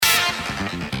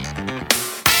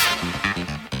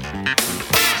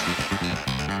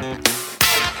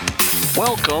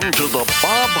Welcome to the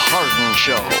Bob Harden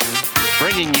Show,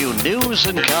 bringing you news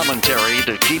and commentary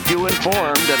to keep you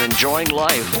informed and enjoying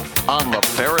life on the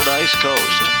Paradise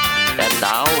Coast. And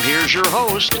now, here's your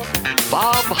host,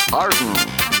 Bob Harden.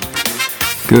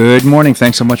 Good morning.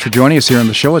 Thanks so much for joining us here on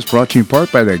the show. It's brought to you in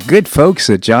part by the good folks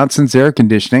at Johnson's Air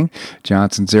Conditioning.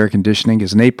 Johnson's Air Conditioning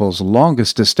is Naples'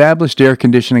 longest established air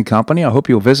conditioning company. I hope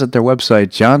you'll visit their website,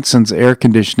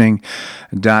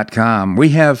 johnsonsairconditioning.com. We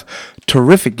have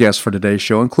terrific guests for today's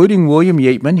show, including William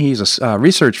Yeatman. He's a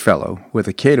research fellow with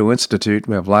the Cato Institute.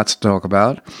 We have lots to talk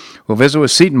about. We'll visit with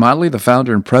Seton Motley, the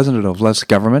founder and president of Less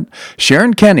Government.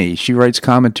 Sharon Kenny, she writes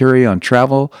commentary on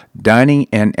travel, dining,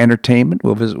 and entertainment.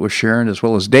 We'll visit with Sharon, as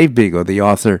well as Dave Bego, the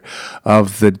author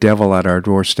of The Devil at Our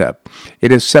Doorstep.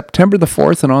 It is September the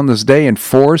 4th, and on this day in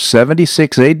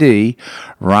 476 A.D.,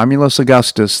 Romulus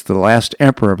Augustus, the last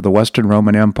emperor of the Western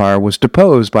Roman Empire, was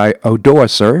deposed by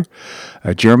Odoacer,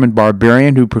 a German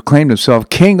barbarian who proclaimed himself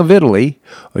king of Italy.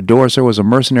 Odoacer was a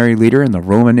mercenary leader in the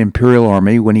Roman imperial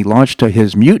army. When he launched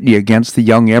his mutiny against the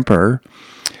young emperor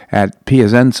at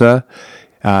Piacenza,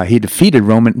 he defeated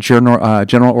Roman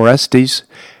General Orestes,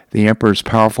 the emperor's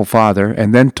powerful father,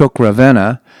 and then took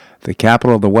Ravenna, the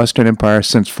capital of the Western Empire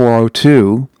since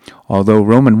 402. Although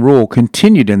Roman rule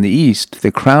continued in the east,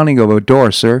 the crowning of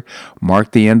Odoacer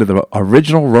marked the end of the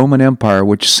original Roman Empire,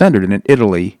 which centered in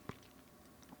Italy.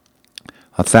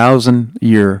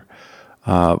 1,000-year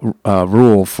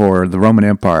rule for the Roman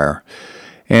Empire.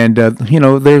 And,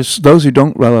 there's those who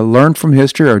don't learn from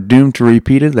history are doomed to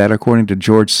repeat it. That, according to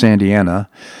George Santayana.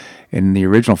 In the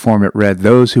original form, it read,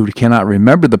 "Those who cannot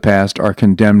remember the past are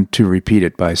condemned to repeat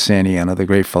it," by Santayana, the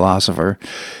great philosopher.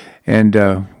 And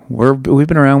we've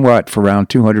been around, for around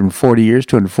 240 years,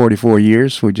 244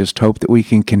 years. We just hope that we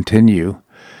can continue.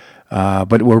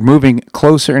 But we're moving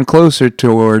closer and closer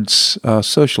towards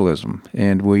socialism,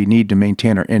 and we need to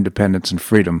maintain our independence and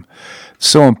freedom.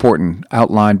 So important,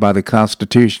 outlined by the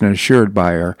Constitution and assured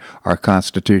by our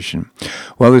Constitution.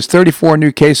 Well, there's 34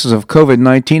 new cases of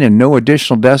COVID-19 and no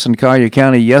additional deaths in Collier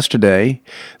County yesterday.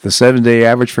 The 7-day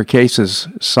average for cases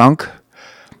sank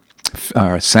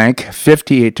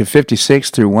 58 to 56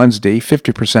 through Wednesday,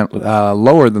 50%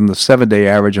 lower than the 7-day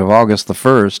average of August the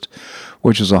 1st,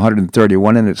 which is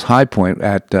 131, and its high point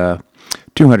at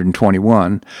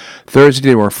 221. Thursday,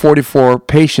 there were 44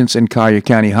 patients in Collier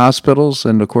County hospitals,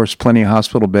 and of course, plenty of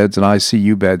hospital beds and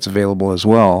ICU beds available as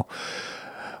well.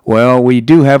 Well, we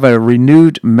do have a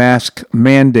renewed mask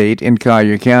mandate in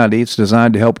Collier County. It's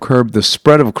designed to help curb the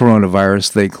spread of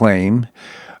coronavirus, they claim,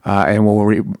 and will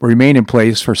remain in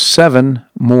place for 7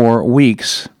 more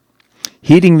weeks.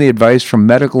 Heeding the advice from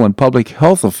medical and public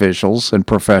health officials and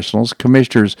professionals,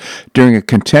 commissioners, during a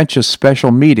contentious special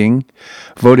meeting,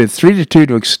 voted 3-2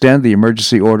 to extend the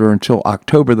emergency order until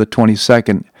October the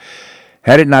 22nd.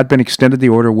 Had it not been extended, the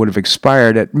order would have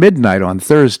expired at midnight on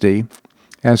Thursday,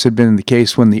 as had been the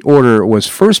case when the order was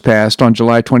first passed on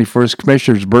July 21st.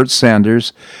 Commissioners Bert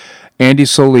Sanders, Andy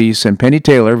Solis, and Penny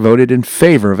Taylor voted in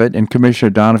favor of it, and Commissioner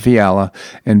Donna Fiala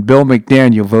and Bill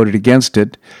McDaniel voted against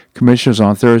it. Commissioners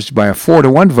on Thursday, by a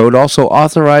 4-1 vote, also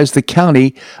authorized the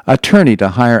county attorney to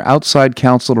hire outside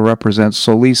counsel to represent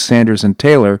Solis, Sanders, and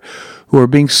Taylor, who are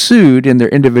being sued in their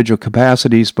individual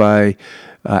capacities by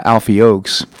Alfie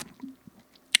Oakes.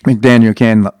 McDaniel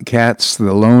cast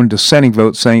the lone dissenting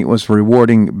vote, saying it was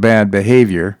rewarding bad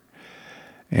behavior.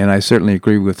 And I certainly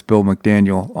agree with Bill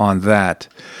McDaniel on that.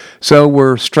 So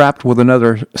we're strapped with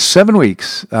another 7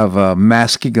 weeks of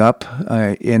masking up,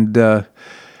 and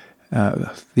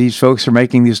these folks are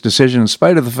making these decisions in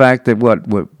spite of the fact that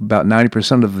about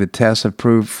 90% of the tests have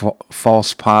proved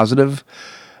false positive,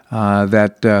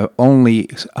 that only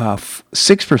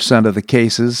 6% of the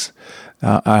cases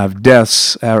of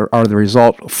deaths are the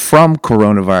result from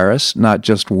coronavirus, not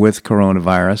just with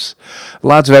coronavirus.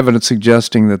 Lots of evidence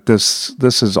suggesting that this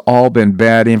has all been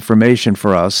bad information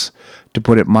for us, to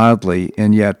put it mildly,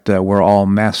 and yet we're all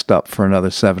masked up for another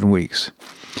 7 weeks.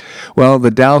 Well,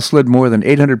 the Dow slid more than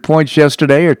 800 points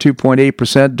yesterday, or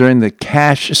 2.8% during the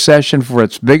cash session, for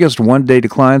its biggest one-day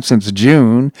decline since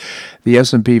June. The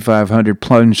S&P 500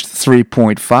 plunged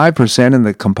 3.5%, and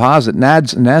the composite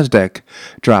NASDAQ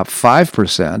dropped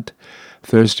 5%.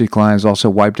 Thursday declines also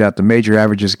wiped out the major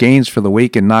averages gains for the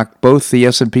week and knocked both the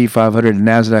S&P 500 and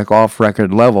NASDAQ off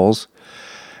record levels.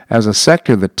 As a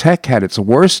sector, the tech had its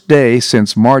worst day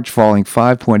since March, falling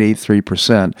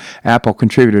 5.83%. Apple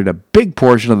contributed a big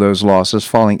portion of those losses,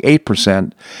 falling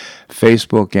 8%.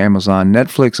 Facebook, Amazon,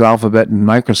 Netflix, Alphabet, and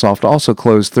Microsoft also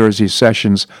closed Thursday's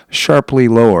sessions sharply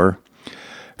lower.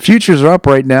 Futures are up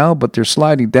right now, but they're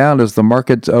sliding down as the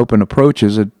market open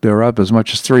approaches. They're up as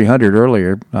much as 300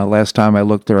 earlier. Last time I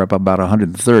looked, they're up about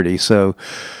 130. So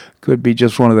could be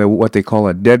just one of the what they call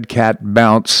a dead cat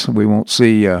bounce. We won't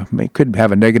see. Could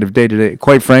have a negative day today.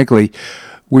 Quite frankly,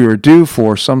 we were due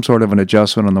for some sort of an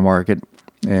adjustment on the market.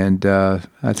 And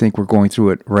I think we're going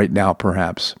through it right now,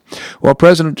 perhaps. Well,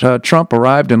 President Trump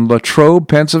arrived in Latrobe,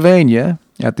 Pennsylvania,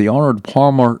 at the Arnold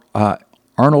Palmer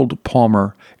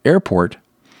Airport.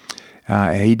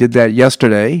 He did that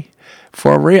yesterday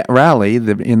for a rally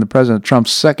in the President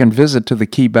Trump's second visit to the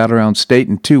key battleground state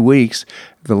in 2 weeks.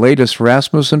 The latest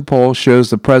Rasmussen poll shows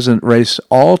the president race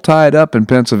all tied up in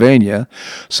Pennsylvania.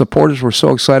 Supporters were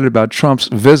so excited about Trump's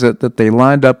visit that they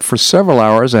lined up for several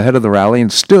hours ahead of the rally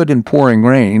and stood in pouring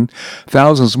rain.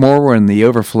 Thousands more were in the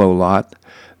overflow lot.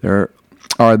 There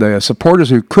are the supporters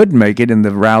who couldn't make it in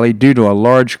the rally due to a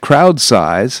large crowd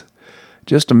size.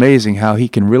 Just amazing how he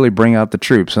can really bring out the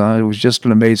troops. It was just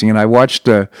an amazing. And I watched,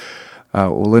 Linda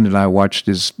and I watched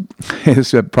his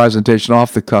presentation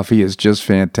off the cuff. He is just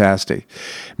fantastic.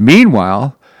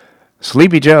 Meanwhile,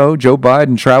 Sleepy Joe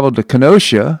Biden, traveled to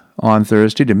Kenosha on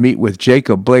Thursday to meet with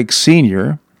Jacob Blake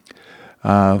Sr.,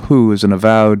 who is an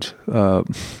avowed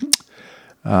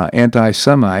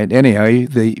anti-Semite. Anyhow,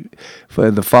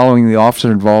 following the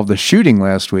officer involved the shooting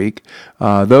last week,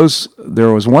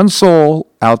 there was one soul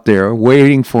out there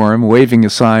waiting for him, waving a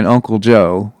sign, Uncle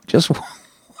Joe. Just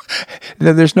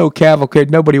there's no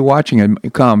cavalcade, nobody watching him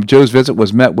come. Joe's visit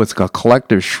was met with a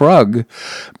collective shrug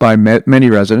by many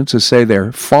residents who say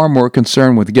they're far more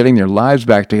concerned with getting their lives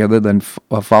back together than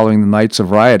following the nights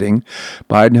of rioting.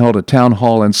 Biden held a town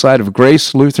hall inside of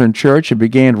Grace Lutheran Church and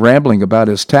began rambling about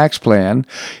his tax plan.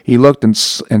 He looked and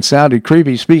sounded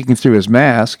creepy speaking through his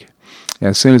mask.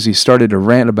 As soon as he started to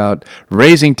rant about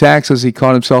raising taxes, he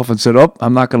caught himself and said, "Oh,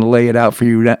 I'm not going to lay it out for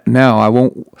you now. I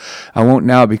won't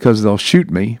now because they'll shoot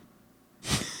me."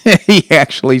 He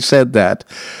actually said that,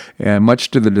 and much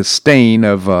to the disdain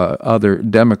of other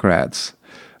Democrats,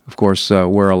 of course,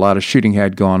 where a lot of shooting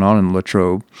had gone on in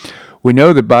Latrobe. We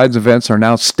know that Biden's events are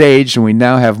now staged, and we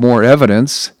now have more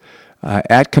evidence.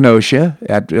 At Kenosha,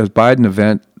 at a Biden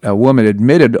event, a woman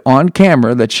admitted on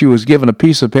camera that she was given a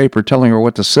piece of paper telling her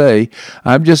what to say.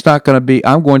 I'm going to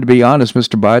be honest,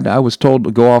 Mr. Biden. I was told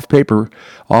to go off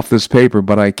this paper,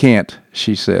 but I can't,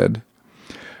 she said.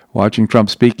 Watching Trump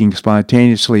speaking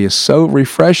spontaneously is so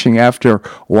refreshing after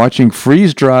watching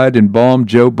freeze-dried, embalmed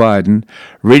Joe Biden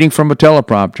reading from a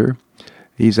teleprompter.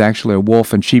 He's actually a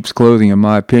wolf in sheep's clothing, in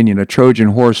my opinion, a Trojan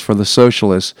horse for the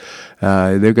socialists.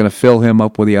 They're going to fill him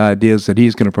up with the ideas that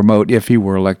he's going to promote if he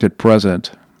were elected president.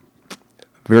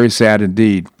 Very sad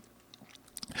indeed.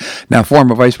 Now,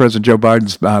 former Vice President Joe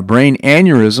Biden's brain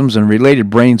aneurysms and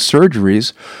related brain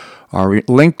surgeries are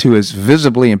linked to his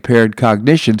visibly impaired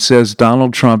cognition, says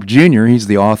Donald Trump Jr. He's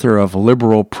the author of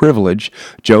Liberal Privilege,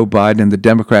 Joe Biden and the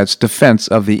Democrats' Defense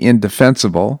of the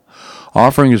Indefensible.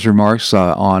 Offering his remarks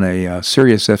on a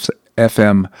Sirius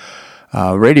FM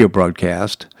radio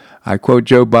broadcast, I quote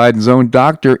Joe Biden's own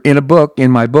doctor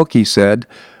in my book, he said,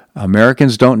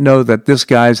 Americans don't know that this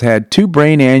guy's had 2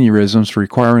 brain aneurysms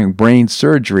requiring brain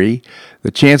surgery.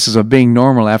 The chances of being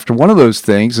normal after one of those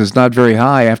things is not very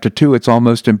high. After 2, it's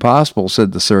almost impossible,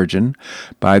 said the surgeon.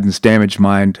 Biden's damaged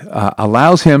mind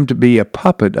allows him to be a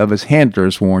puppet of his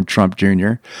handlers, warned Trump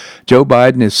Jr. Joe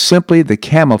Biden is simply the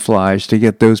camouflage to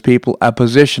get those people a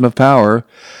position of power,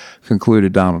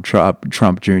 concluded Donald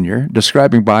Trump Jr.,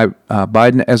 describing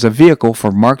Biden as a vehicle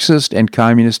for Marxist and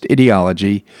communist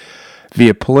ideology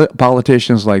via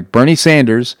politicians like Bernie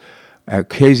Sanders,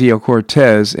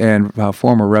 Ocasio-Cortez, and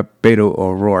former Rep. Beto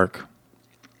O'Rourke.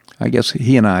 I guess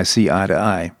he and I see eye to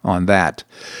eye on that.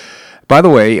 By the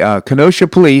way, Kenosha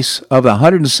police, of the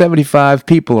 175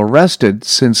 people arrested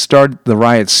since the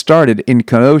riots started in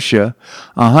Kenosha,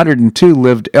 102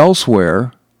 lived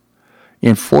elsewhere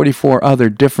in 44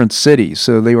 other different cities.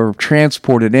 So they were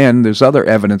transported in. There's other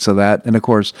evidence of that. And, of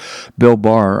course, Bill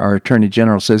Barr, our Attorney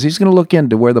General, says he's going to look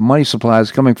into where the money supply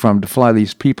is coming from to fly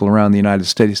these people around the United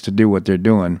States to do what they're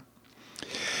doing.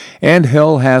 And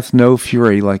hell hath no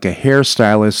fury like a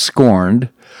hairstylist scorned.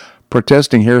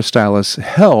 Protesting hairstylists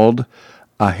held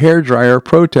a hairdryer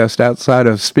protest outside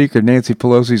of Speaker Nancy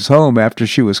Pelosi's home after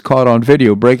she was caught on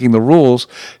video breaking the rules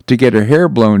to get her hair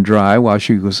blown dry while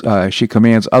she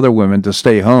commands other women to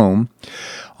stay home.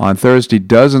 On Thursday,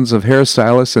 dozens of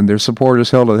hairstylists and their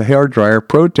supporters held a hairdryer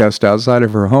protest outside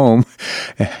of her home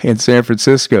in San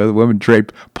Francisco. The women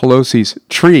draped Pelosi's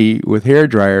tree with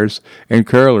hairdryers and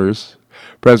curlers.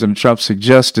 President Trump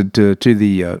suggested to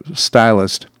the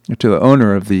stylist, to the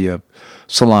owner of the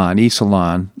Salon, East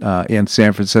Salon, in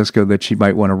San Francisco, that she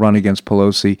might want to run against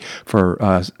Pelosi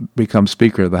for become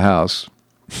Speaker of the House.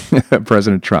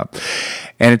 President Trump.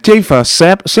 And Antifa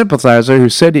sympathizer who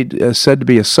said to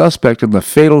be a suspect in the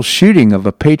fatal shooting of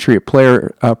a Patriot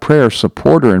Prayer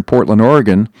supporter in Portland,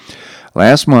 Oregon,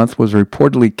 last month was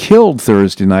reportedly killed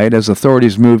Thursday night as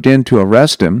authorities moved in to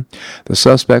arrest him. The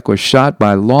suspect was shot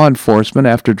by law enforcement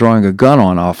after drawing a gun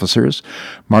on officers.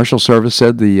 Marshal Service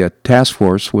said the task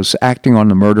force was acting on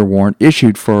the murder warrant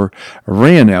issued for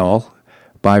Rionel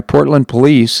by Portland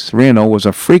police. Rionel was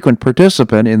a frequent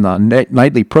participant in the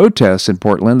nightly protests in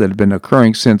Portland that had been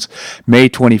occurring since May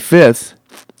 25th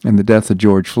and the death of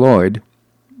George Floyd.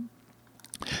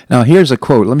 Now, here's a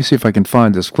quote. Let me see if I can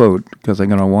find this quote, because I'm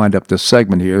going to wind up this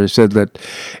segment here. It said that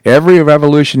every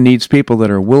revolution needs people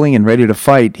that are willing and ready to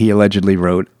fight, he allegedly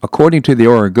wrote. According to the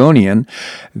Oregonian,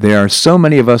 there are so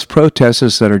many of us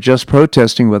protesters that are just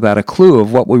protesting without a clue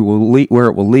of what we will where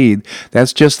it will lead.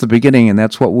 That's just the beginning, and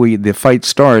that's what the fight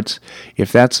starts.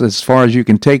 If that's as far as you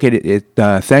can take it,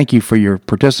 thank you for your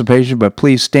participation, but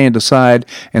please stand aside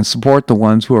and support the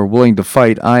ones who are willing to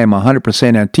fight. I am 100%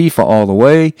 Antifa all the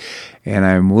way, and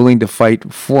I'm willing to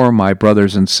fight for my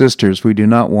brothers and sisters. We do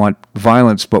not want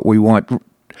violence, but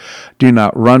do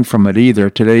not run from it either.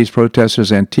 Today's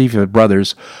protesters, Antifa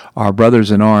brothers, are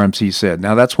brothers in arms, he said.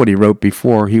 Now, that's what he wrote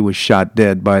before he was shot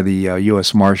dead by the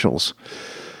U.S. Marshals.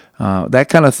 That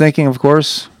kind of thinking, of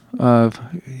course,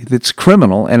 it's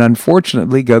criminal, and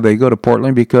unfortunately they go to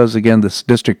Portland because, again, this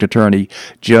district attorney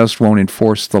just won't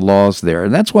enforce the laws there.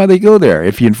 And that's why they go there.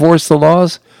 If you enforce the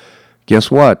laws,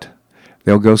 guess what?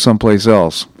 They'll go someplace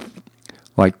else,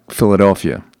 like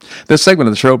Philadelphia. This segment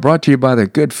of the show brought to you by the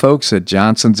good folks at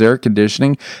Johnson's Air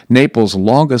Conditioning, Naples'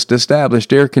 longest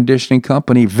established air conditioning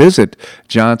company. Visit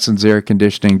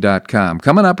johnsonsairconditioning.com.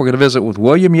 Coming up, we're going to visit with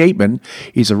William Yeatman.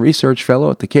 He's a research fellow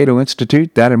at the Cato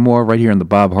Institute. That and more right here on The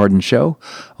Bob Harden Show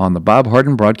on the Bob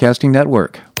Harden Broadcasting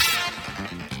Network.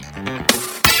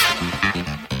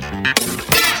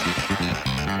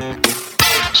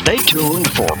 Stay tuned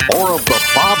for more of the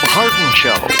Bob Harden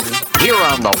Show here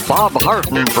on the Bob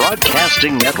Harden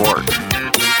Broadcasting Network.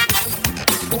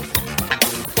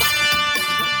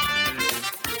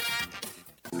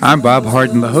 I'm Bob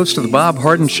Harden, the host of The Bob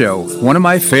Harden Show. One of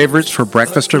my favorites for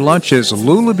breakfast or lunch is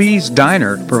Lulabee's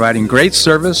Diner, providing great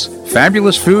service,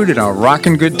 fabulous food, and a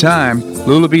rockin' good time.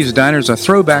 Lulabee's Diner is a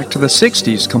throwback to the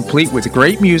 60s, complete with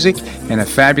great music and a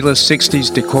fabulous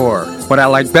 60s decor. What I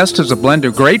like best is a blend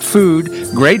of great food,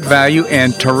 great value,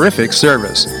 and terrific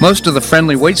service. Most of the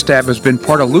friendly waitstaff has been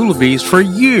part of Lulabee's for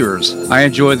years. I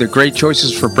enjoy the great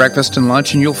choices for breakfast and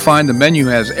lunch, and you'll find the menu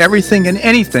has everything and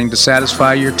anything to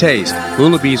satisfy your taste.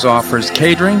 Lulabee's offers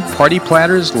catering, party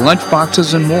platters, lunch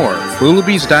boxes, and more.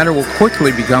 Lulabee's Diner will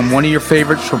quickly become one of your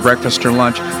favorites for breakfast or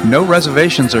lunch. No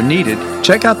reservations are needed.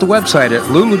 Check out the website at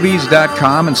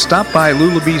lulabees.com and stop by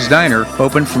Lulabee's Diner,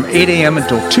 open from 8 a.m.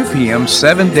 until 2 p.m.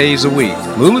 7 days a week.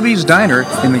 Lulabee's Diner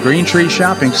in the Green Tree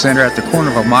Shopping Center at the corner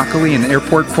of Immokalee and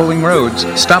Airport Pulling Roads.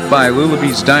 Stop by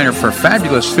Lulabee's Diner for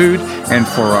fabulous food and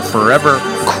for a forever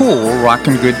cool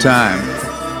rockin' good time.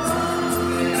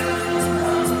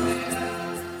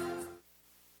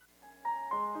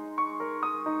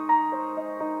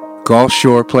 Gulf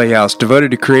Shore Playhouse,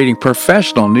 devoted to creating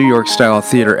professional New York-style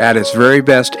theater at its very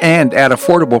best and at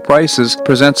affordable prices,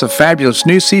 presents a fabulous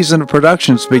new season of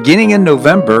productions beginning in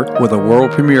November with a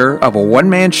world premiere of a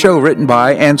one-man show written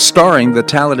by and starring the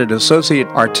talented Associate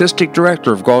Artistic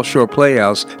Director of Gulf Shore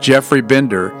Playhouse, Jeffrey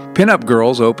Bender. Pinup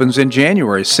Girls opens in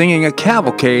January, singing a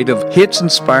cavalcade of hits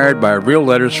inspired by real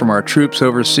letters from our troops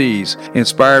overseas.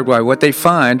 Inspired by what they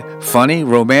find funny,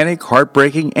 romantic,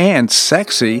 heartbreaking, and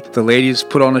sexy, the ladies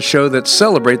put on a show that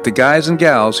celebrate the guys and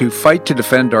gals who fight to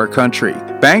defend our country.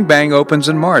 Bang Bang opens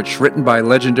in March, written by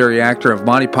legendary actor of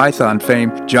Monty Python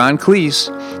fame, John Cleese.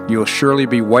 You'll surely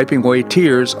be wiping away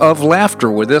tears of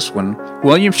laughter with this one.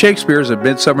 William Shakespeare's A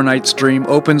Midsummer Night's Dream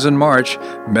opens in March.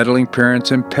 Meddling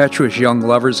parents, impetuous young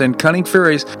lovers, and cunning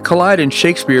fairies collide in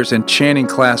Shakespeare's enchanting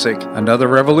classic. Another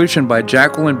Revolution by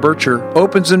Jacqueline Burcher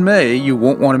opens in May. You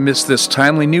won't want to miss this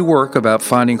timely new work about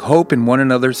finding hope in one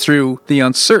another through the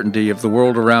uncertainty of the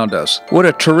world around us. What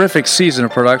a terrific season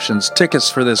of productions. Tickets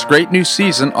for this great new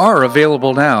season are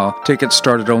available now. Tickets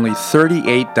start at only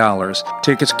 $38.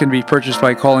 Tickets can be purchased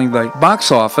by calling the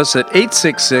box office at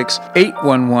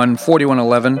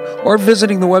 866-811-4111 or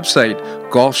visiting the website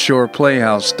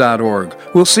gulfshoreplayhouse.org.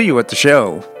 We'll see you at the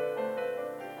show.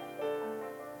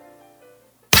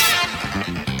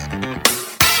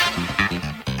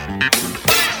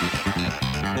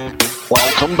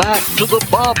 Welcome back to the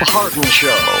Bob Harden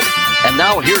Show. And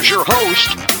now here's your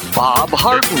host, Bob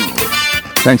Harden.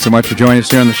 Thanks so much for joining us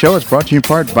here on the show. It's brought to you in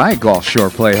part by Gulf Shore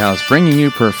Playhouse, bringing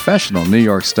you professional New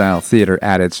York-style theater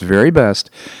at its very best.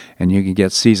 And you can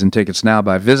get season tickets now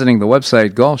by visiting the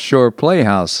website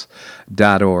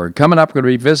gulfshoreplayhouse.org. Coming up, we're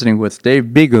going to be visiting with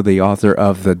Dave Beagle, the author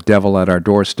of The Devil at Our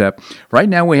Doorstep. Right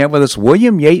now, we have with us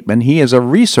William Yeatman. He is a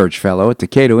research fellow at the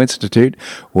Cato Institute.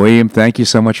 William, thank you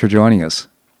so much for joining us.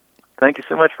 Thank you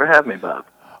so much for having me, Bob.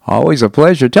 Always a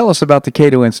pleasure. Tell us about the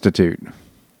Cato Institute.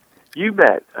 You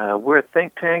bet. We're a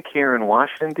think tank here in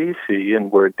Washington, D.C., and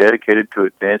we're dedicated to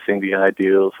advancing the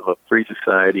ideals of a free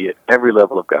society at every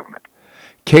level of government.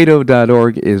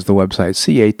 Cato.org is the website,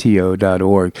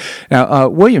 cato.org. Now,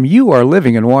 William, you are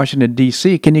living in Washington,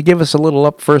 D.C. Can you give us a little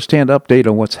first-hand update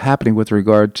on what's happening with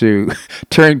regard to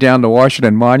tearing down the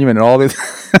Washington Monument and all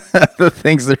the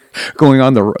things that are going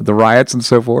on, the riots and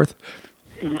so forth?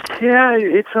 Yeah,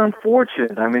 it's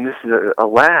unfortunate. I mean, this is,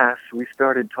 alas, we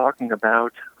started talking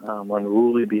about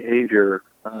unruly behavior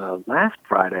last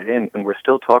Friday, and we're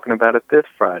still talking about it this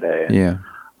Friday. And, yeah.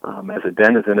 As a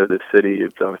denizen of the city, I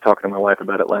was talking to my wife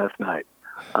about it last night.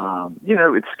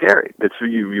 It's scary.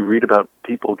 You read about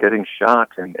people getting shot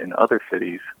in other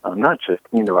cities. Not just,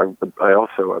 I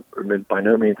also, by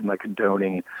no means am I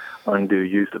condoning undue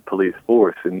use of police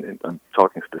force, and I'm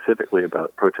talking specifically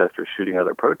about protesters shooting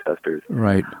other protesters.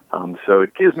 Right. So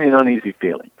it gives me an uneasy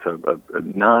feeling. So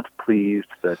I'm not pleased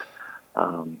that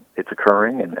it's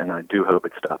occurring, and I do hope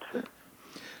it stops soon.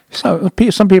 So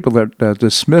some people that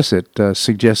dismiss it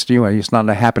suggest it's not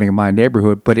happening in my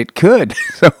neighborhood, but it could.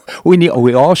 So we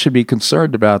all should be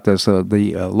concerned about this.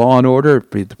 The law and order,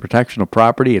 the protection of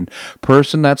property and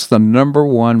person. That's the number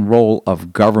one role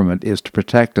of government, is to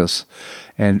protect us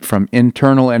and from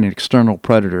internal and external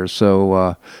predators.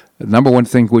 So the number one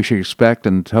thing we should expect,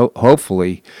 and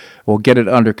hopefully we'll get it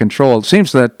under control. It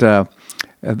seems that.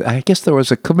 I guess there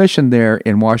was a commission there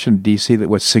in Washington, D.C. that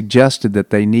was suggested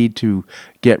that they need to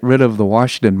get rid of the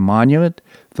Washington Monument,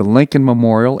 the Lincoln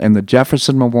Memorial, and the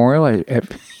Jefferson Memorial.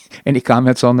 Any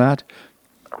comments on that?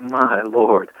 My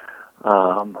Lord.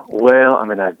 That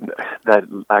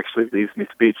actually leaves me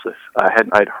speechless.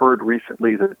 I'd heard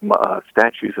recently that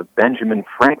statues of Benjamin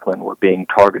Franklin were being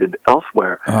targeted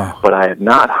elsewhere, but I had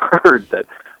not heard that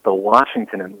the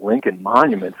Washington and Lincoln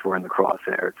monuments were in the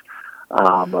crosshairs.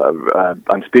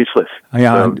 I'm speechless.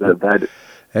 Yeah,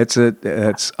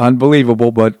 it's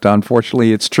unbelievable, but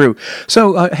unfortunately it's true.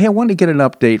 So, hey, I wanted to get an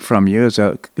update from you as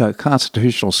a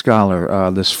constitutional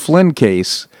scholar. This Flynn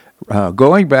case,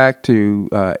 going back to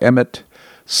Emmett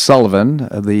Sullivan,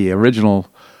 the original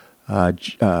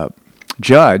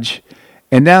judge,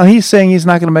 and now he's saying he's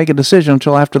not going to make a decision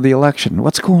until after the election.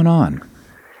 What's going on?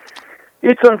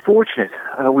 It's unfortunate.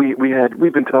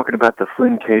 We've been talking about the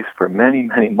Flynn case for many,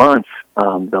 many months.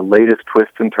 The latest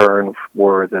twists and turns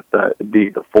were that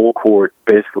the full court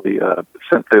basically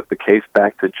sent the case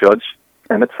back to Judge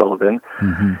Emmett Sullivan.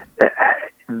 Mm-hmm.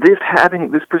 This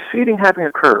proceeding having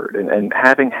occurred and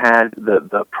having had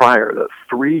the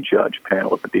 3-judge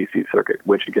panel of the D.C. Circuit,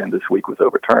 which again this week was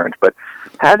overturned, but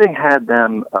having had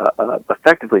them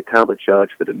effectively tell the judge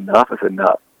that enough is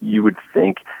enough, you would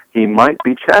think he might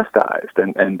be chastised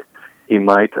and he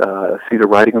might see the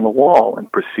writing on the wall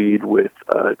and proceed with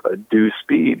due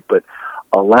speed. But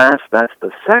alas, that's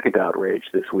the second outrage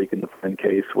this week in the Flynn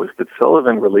case, was that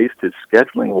Sullivan released his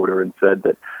scheduling order and said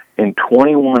that in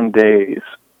 21 days,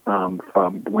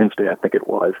 from Wednesday I think it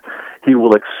was, he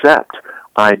will accept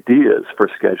ideas for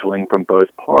scheduling from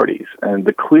both parties. And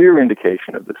the clear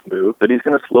indication of this move that he's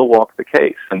going to slow walk the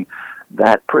case. And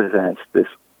that presents this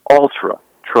ultra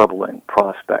troubling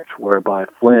prospect whereby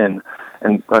Flynn,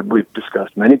 and we've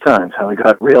discussed many times how he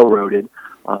got railroaded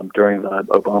during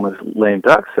Obama's lame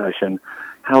duck session,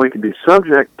 how he could be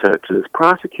subject to this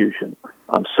prosecution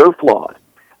so flawed,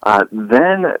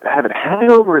 then have it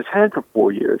hang over his head for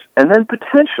 4 years, and then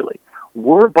potentially,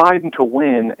 were Biden to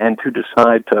win and to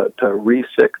decide to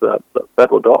re-sick the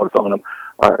federal dogs on him,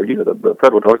 the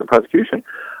federal dogs of prosecution,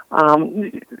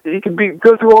 he could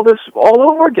go through all this all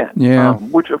over again,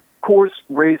 which of course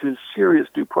raises serious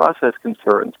due process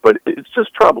concerns, but it's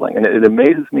just troubling, and it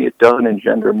amazes me it doesn't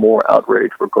engender more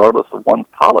outrage regardless of one's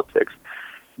politics.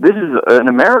 This is an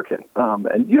American,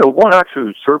 and one actually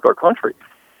who served our country,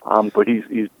 but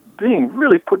he's being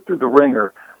really put through the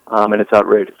ringer, and it's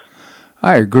outrageous.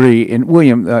 I agree. And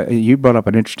William, you brought up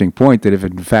an interesting point that if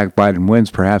in fact Biden wins,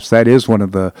 perhaps that is one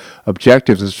of the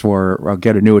objectives, is for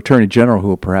get a new attorney general who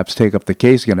will perhaps take up the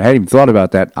case again. I hadn't even thought about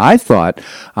that. I'm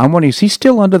wondering, is he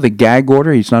still under the gag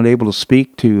order? He's not able to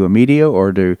speak to media,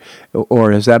 or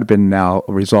has that been now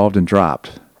resolved and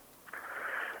dropped?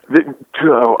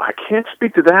 I can't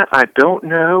speak to that. I don't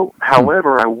know.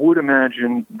 However, I would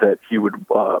imagine that he would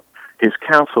his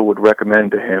counsel would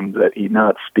recommend to him that he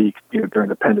not speak during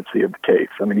the pendency of the case.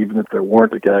 I mean, even if there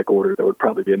weren't a gag order, there would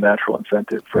probably be a natural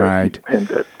incentive for him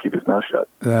to keep his mouth shut.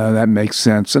 That makes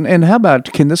sense. And how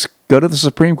about, can this go to the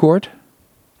Supreme Court?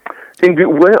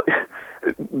 Well,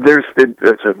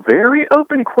 it's a very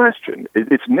open question.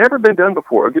 It's never been done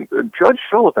before. Again, Judge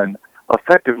Sullivan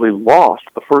effectively lost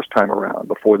the first time around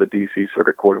before the D.C.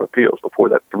 Circuit Court of Appeals, before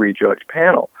that three-judge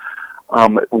panel.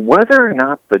 Whether or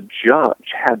not the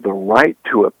judge had the right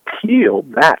to appeal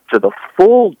that to the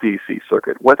full D.C.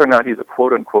 Circuit, whether or not he's a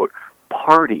quote-unquote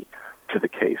party to the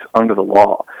case under the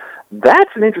law,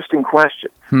 that's an interesting question.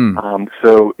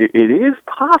 So it is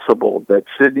possible that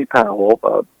Sidney Powell,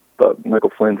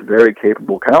 Michael Flynn's very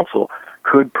capable counsel,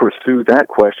 could pursue that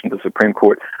question to the Supreme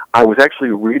Court. I was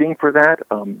actually reading for that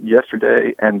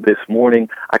yesterday and this morning.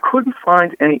 I couldn't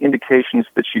find any indications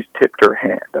that she's tipped her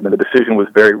hand. I mean, the decision was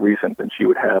very recent, and she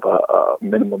would have a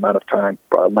minimum amount of time,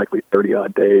 likely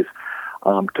 30-odd days,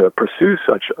 to pursue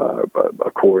such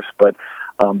a course. But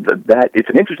that it's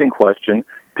an interesting question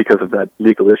because of that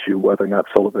legal issue, whether or not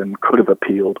Sullivan could have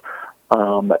appealed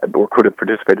or could have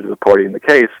participated as a party in the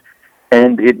case.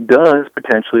 And it does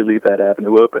potentially leave that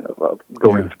avenue open of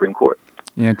going to the Supreme Court.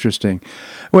 Interesting.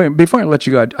 Well, before I let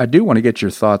you go, I do want to get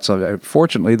your thoughts on it.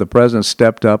 Fortunately, the president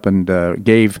stepped up and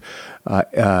gave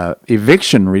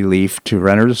eviction relief to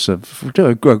renters, to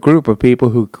a group of people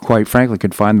who, quite frankly,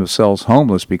 could find themselves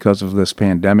homeless because of this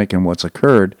pandemic and what's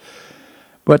occurred.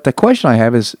 But the question I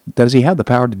have is, does he have the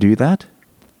power to do that?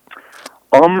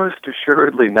 Almost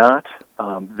assuredly not.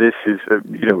 This is,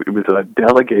 it was a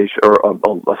delegation or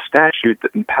a statute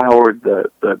that empowered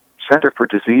the Center for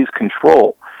Disease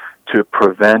Control to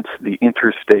prevent the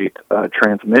interstate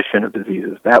transmission of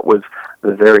diseases. That was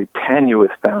the very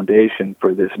tenuous foundation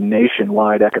for this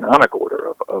nationwide economic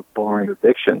order of barring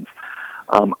evictions.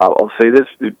 I'll say this,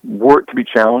 were it to be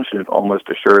challenged, and it almost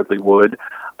assuredly would,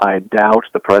 I doubt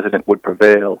the president would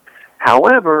prevail.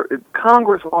 However,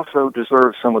 Congress also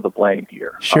deserves some of the blame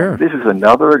here. Sure. This is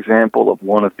another example of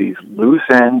one of these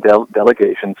loose-end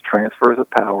delegations, transfers of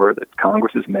power that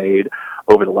Congress has made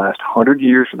over the last 100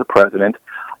 years to the president.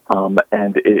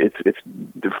 And it's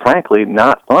frankly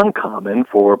not uncommon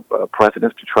for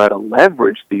presidents to try to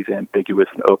leverage these ambiguous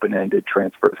and open-ended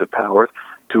transfers of powers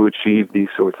to achieve these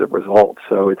sorts of results.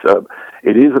 So it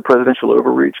is a presidential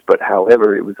overreach, but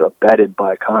however, it was abetted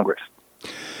by Congress.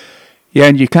 Yeah,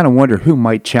 and you kind of wonder who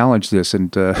might challenge this,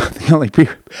 and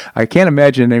I can't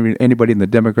imagine anybody in the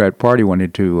Democrat Party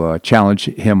wanted to challenge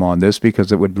him on this because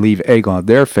it would leave egg on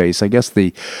their face. I guess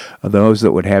those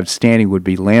that would have standing would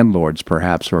be landlords,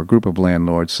 perhaps, or a group of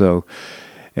landlords. So,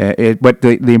 but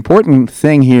the important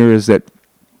thing here is that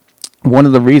one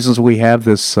of the reasons we have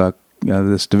this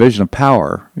this division of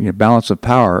power, balance of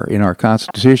power in our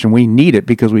Constitution, we need it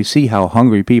because we see how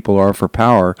hungry people are for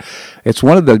power. It's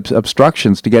one of the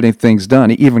obstructions to getting things done,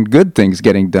 even good things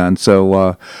getting done.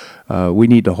 So we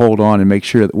need to hold on and make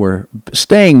sure that we're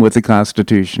staying with the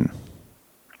Constitution.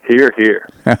 Hear, hear.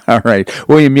 All right.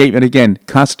 William Yeatman, again,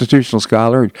 constitutional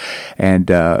scholar, and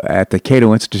at the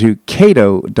Cato Institute,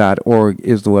 cato.org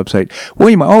is the website.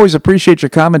 William, I always appreciate your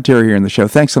commentary here in the show.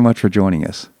 Thanks so much for joining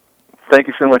us. Thank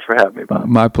you so much for having me, Bob.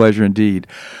 My pleasure indeed.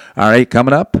 All right,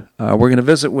 coming up, we're going to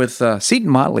visit with Seton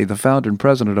Motley, the founder and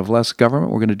president of Less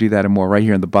Government. We're going to do that and more right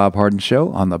here on The Bob Harden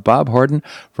Show on the Bob Harden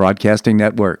Broadcasting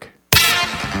Network.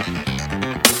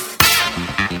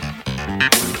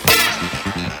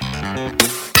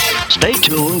 Stay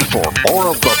tuned for more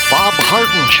of The Bob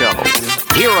Harden Show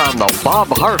here on the Bob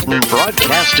Harden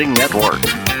Broadcasting Network.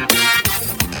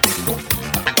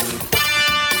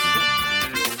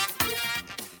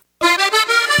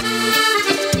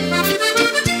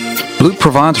 Blue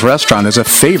Provence Restaurant is a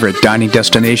favorite dining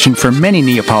destination for many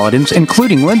Neapolitans,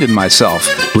 including Linda and myself.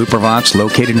 Blue Provence,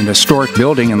 located in a historic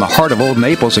building in the heart of Old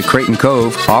Naples at Creighton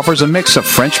Cove, offers a mix of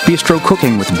French bistro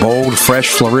cooking with bold, fresh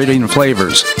Floridian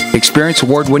flavors. Experience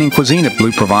award-winning cuisine at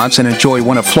Blue Provence and enjoy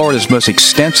one of Florida's most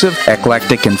extensive,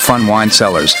 eclectic, and fun wine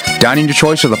cellars. Dining your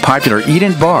choice of the popular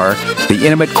Eat-In Bar, the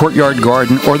intimate Courtyard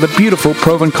Garden, or the beautiful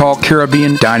Provencal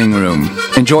Caribbean Dining Room.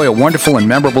 Enjoy a wonderful and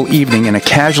memorable evening in a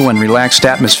casual and relaxed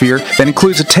atmosphere that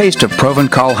includes a taste of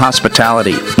Provencal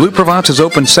hospitality. Blue Provence is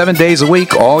open 7 days a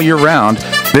week, all year round.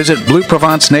 Visit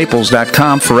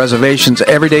BlueProvenceNaples.com for reservations,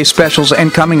 everyday specials,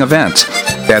 and coming events.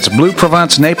 That's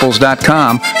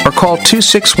BlueProvenceNaples.com or call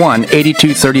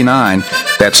 261-8239.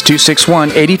 That's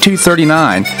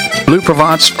 261-8239. Blue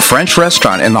Provence French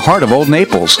Restaurant in the heart of Old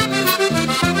Naples.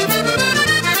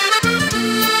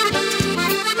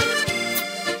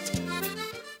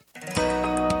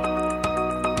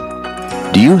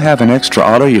 Do you have an extra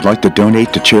auto you'd like to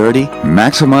donate to charity?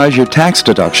 Maximize your tax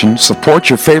deduction, support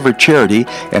your favorite charity,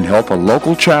 and help a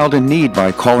local child in need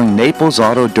by calling Naples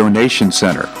Auto Donation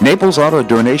Center. Naples Auto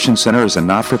Donation Center is a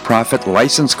not-for-profit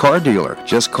licensed car dealer.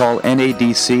 Just call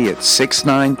NADC at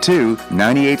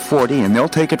 692-9840 and they'll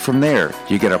take it from there.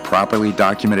 You get a properly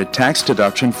documented tax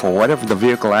deduction for whatever the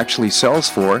vehicle actually sells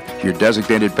for. Your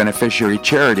designated beneficiary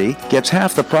charity gets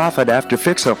half the profit after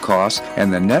fix-up costs,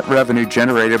 and the net revenue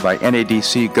generated by NADC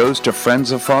goes to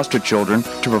Friends of Foster Children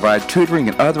to provide tutoring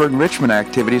and other enrichment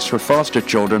activities for foster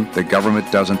children the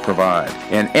government doesn't provide.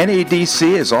 And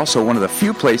NADC is also one of the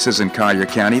few places in Collier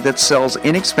County that sells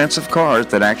inexpensive cars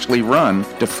that actually run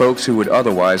to folks who would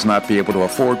otherwise not be able to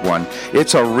afford one.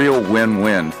 It's a real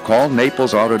win-win. Call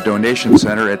Naples Auto Donation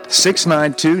Center at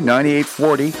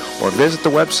 692-9840 or visit the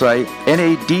website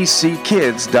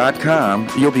nadckids.com.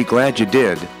 You'll be glad you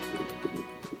did.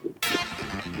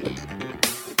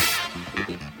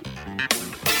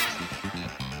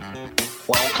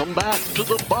 Welcome back to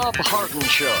the Bob Harden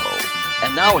Show.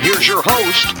 And now here's your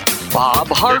host, Bob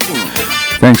Harden.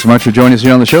 Thanks so much for joining us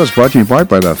here on the show. It's brought to you in part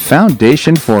by the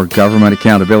Foundation for Government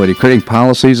Accountability, creating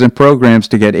policies and programs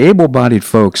to get able-bodied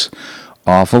folks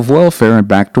off of welfare and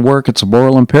back to work. It's a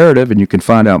moral imperative, and you can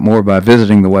find out more by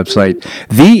visiting the website,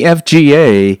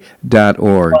 thefga.org.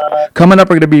 Coming up,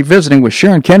 we're going to be visiting with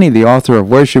Sharon Kenny, the author of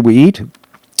Where Should We Eat?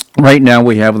 Right now,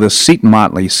 we have with us Seton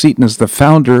Motley. Seton is the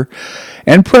founder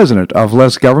and president of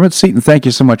Less Government. Seton, thank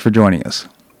you so much for joining us.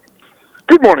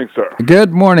 Good morning, sir.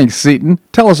 Good morning, Seton.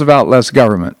 Tell us about Less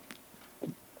Government.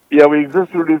 Yeah, we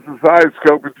exist to reduce the size,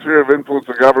 scope, and sphere of influence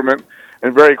of government.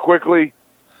 And very quickly,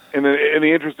 in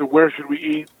the interest of where should we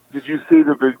eat, did you see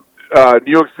that the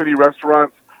New York City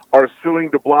restaurants are suing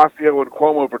de Blasio and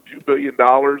Cuomo for $2 billion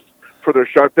for their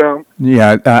shutdown?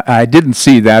 Yeah, I didn't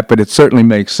see that, but it certainly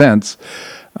makes sense.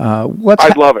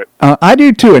 I'd love it. I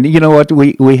do too, and you know what?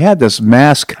 We had this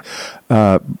mask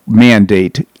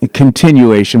mandate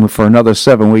continuation for another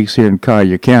 7 weeks here in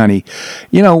Collier County.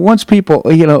 You know, once people,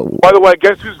 By the way,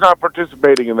 guess who's not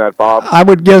participating in that, Bob? I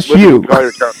would guess you.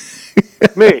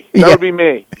 Me. That would be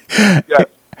me. Yes.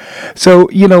 So,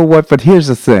 you know what, but here's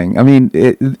the thing. I mean,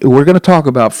 we're going to talk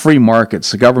about free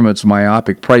markets. The government's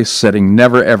myopic price setting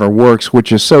never, ever works,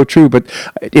 which is so true. But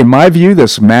in my view,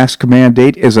 this mask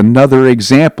mandate is another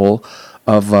example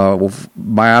of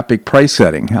myopic price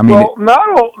setting. I mean, well,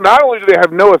 not only do they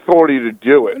have no authority to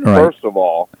do it, right. First of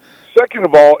all. Second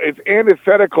of all, it's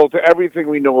antithetical to everything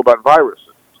we know about viruses.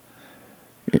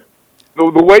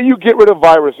 The way you get rid of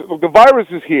viruses, the virus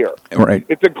is here. Right.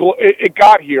 It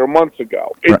got here months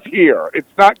ago. It's right. Here. It's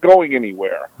not going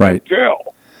anywhere. Right.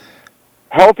 Until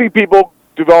healthy people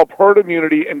develop herd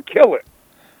immunity and kill it.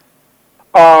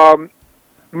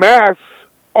 Masks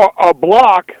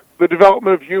block the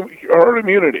development of herd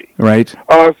immunity. Right.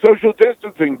 Social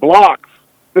distancing blocks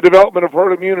the development of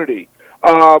herd immunity.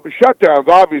 Shutdowns,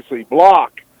 obviously,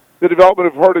 block the development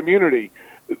of herd immunity.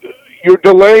 You're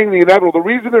delaying the inevitable. The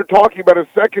reason they're talking about a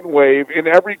second wave in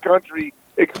every country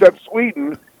except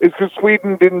Sweden is because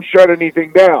Sweden didn't shut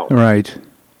anything down. Right.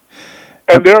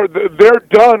 And they're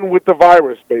done with the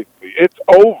virus, basically. It's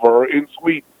over in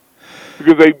Sweden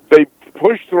because they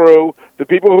pushed through. The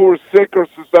people who were sick or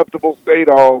susceptible stayed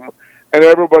home, and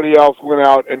everybody else went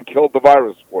out and killed the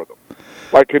virus for them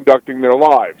by conducting their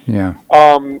lives. Yeah.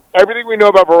 Everything we know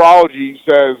about virology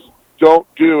says don't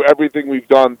do everything we've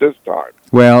done this time.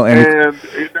 Well, and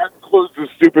that includes the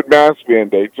stupid mask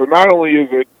mandate. So not only is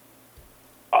it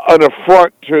an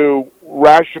affront to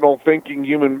rational thinking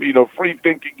free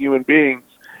thinking human beings,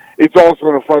 it's also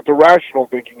an affront to rational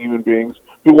thinking human beings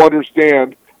who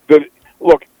understand that,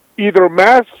 look, either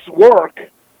masks work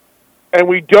and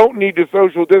we don't need to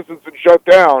social distance and shut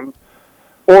down,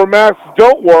 or masks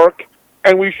don't work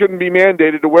and we shouldn't be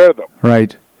mandated to wear them.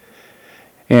 Right.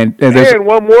 And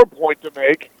one more point to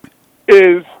make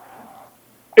is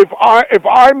if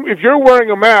you're wearing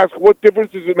a mask, what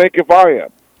difference does it make if I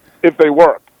am? If they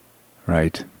work.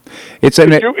 Right. If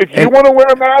you want to wear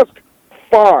a mask,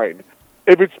 fine.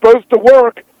 If it's supposed to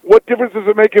work, what difference does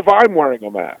it make if I'm wearing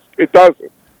a mask? It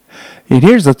doesn't. And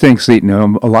here's the thing, Seton.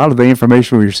 A lot of the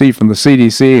information we received from the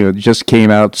CDC just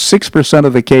came out. 6%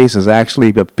 of the cases,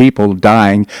 actually, of people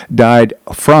died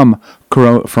from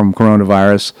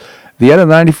coronavirus. The other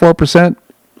 94%,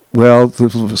 well,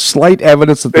 there's slight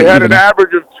evidence that they had an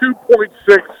average of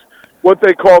 2.6, what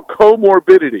they call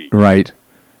comorbidity. Right.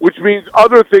 Which means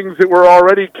other things that were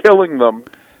already killing them.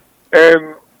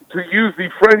 And to use the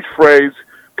French phrase,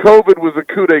 COVID was a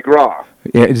coup de grace.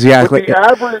 Yeah, exactly.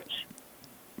 But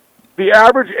the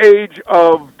average age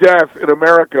of death in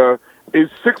America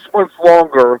is 6 months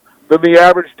longer than the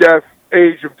average death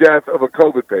age of death of a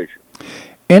COVID patient.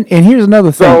 And here's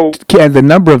another thing. The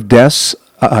number of deaths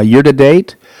year to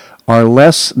date are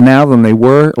less now than they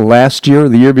were last year,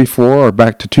 the year before, or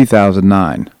back to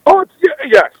 2009. Oh,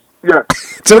 yes.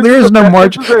 So there's no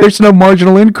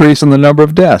marginal increase in the number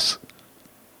of deaths.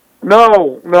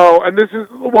 No, and this is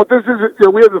we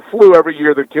have the flu every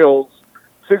year that kills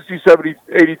 60, 70,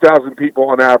 80,000 people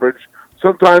on average.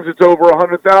 Sometimes it's over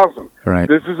 100,000. Right.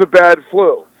 This is a bad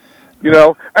flu,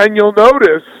 and you'll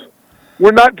notice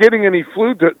we're not getting any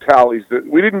flu tallies.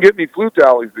 We didn't get any flu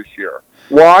tallies this year.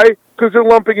 Why? Because they're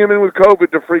lumping him in with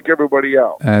COVID to freak everybody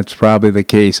out. That's probably the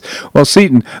case. Well,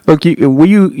 Seton, look,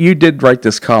 you did write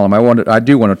this column. I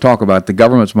do want to talk about the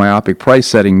government's myopic price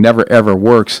setting never ever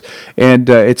works, and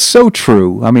it's so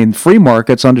true. I mean, free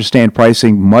markets understand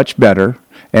pricing much better.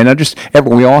 And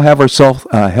we all have our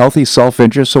healthy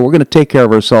self-interest, so we're going to take care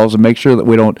of ourselves and make sure that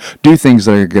we don't do things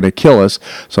that are going to kill us.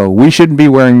 So we shouldn't be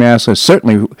wearing masks.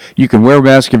 Certainly, you can wear a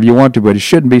mask if you want to, but it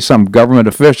shouldn't be some government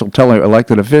official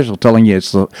elected official telling you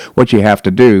it's what you have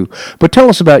to do. But tell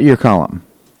us about your column.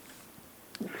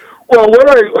 Well,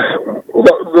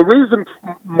 the reason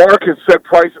markets set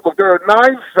prices, look, there are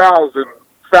 9,000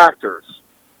 factors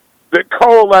that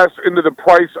coalesce into the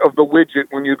price of the widget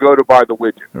when you go to buy the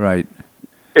widget. Right.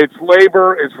 It's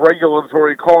labor, it's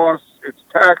regulatory costs, it's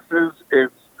taxes,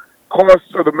 it's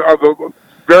costs of the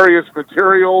various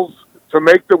materials to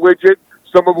make the widget,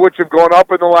 some of which have gone up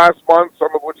in the last month,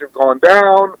 some of which have gone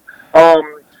down.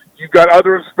 You've got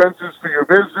other expenses for your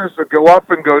business that go up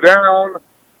and go down,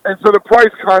 and so the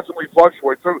price constantly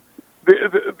fluctuates. So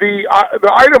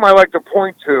the item I like to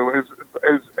point to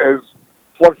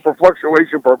for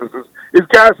fluctuation purposes is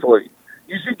gasoline.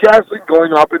 You see gasoline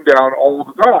going up and down all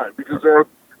the time because there are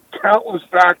countless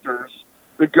factors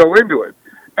that go into it.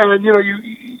 And,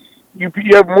 you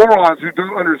have morons who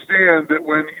don't understand that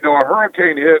when, a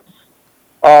hurricane hits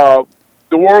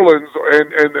New Orleans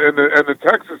and the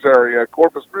Texas area,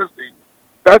 Corpus Christi,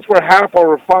 that's where half our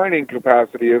refining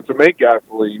capacity is to make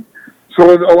gasoline. So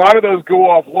when a lot of those go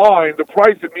offline, the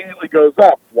price immediately goes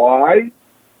up. Why?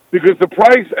 Because the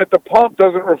price at the pump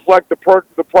doesn't reflect the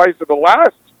price of the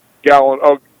last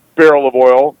barrel of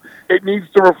oil. It needs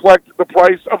to reflect the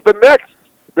price of the next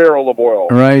barrel of oil.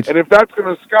 Right. And if that's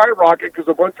going to skyrocket because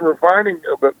a bunch of refining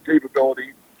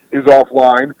capability is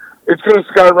offline, it's going to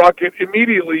skyrocket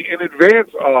immediately in advance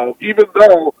of, even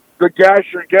though the gas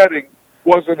you're getting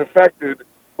wasn't affected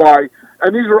by.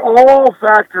 And these are all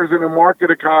factors in a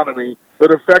market economy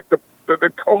that affect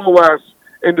that coalesce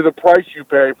into the price you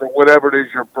pay for whatever it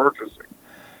is you're purchasing.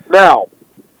 Now,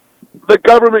 the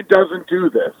government doesn't do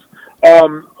this.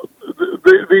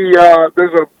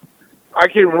 There's I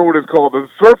can't remember what it's called, the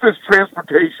Surface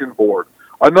Transportation Board,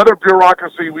 another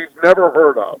bureaucracy we've never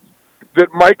heard of,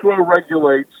 that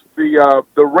micro-regulates the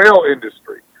rail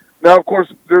industry. Now, of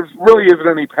course, there really isn't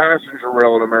any passenger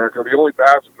rail in America. The only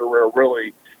passenger rail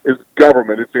really is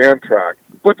government. It's Amtrak.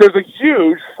 But there's a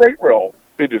huge freight rail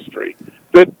industry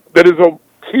that is a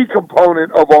key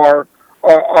component of our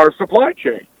supply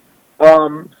chain.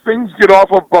 Things get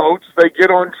off of boats, they get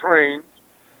on trains,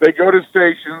 they go to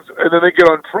stations, and then they get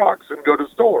on trucks and go to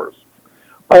stores.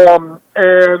 And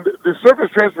the Surface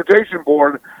Transportation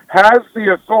Board has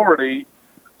the authority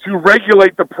to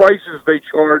regulate the prices they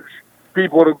charge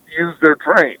people to use their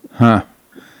train. Huh.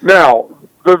 Now,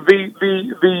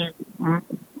 the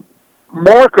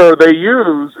marker they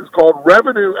use is called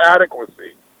revenue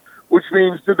adequacy, which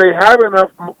means did they have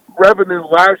enough revenue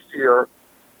last year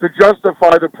to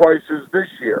justify the prices this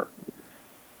year?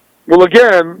 Well,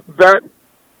 again, that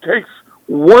takes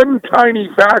one tiny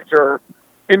factor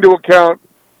into account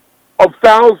of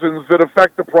thousands that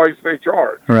affect the price they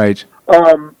charge. Right.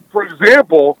 For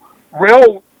example,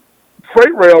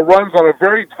 freight rail runs on a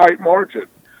very tight margin.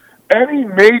 Any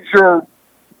major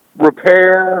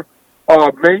repair,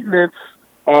 maintenance,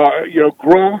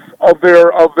 growth of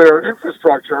their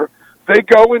infrastructure, they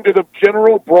go into the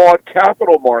general broad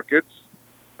capital markets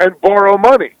and borrow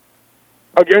money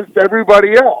against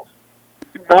everybody else,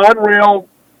 non-rail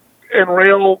and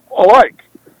rail alike.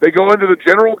 They go into the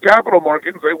general capital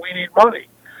market and say, we need money.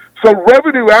 So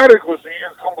revenue adequacy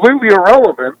is completely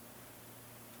irrelevant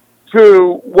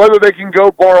to whether they can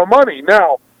go borrow money.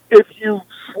 Now, if you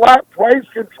slap price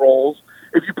controls,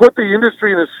 if you put the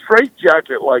industry in a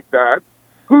straitjacket like that,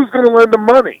 who's going to lend them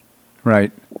money?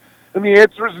 Right. And the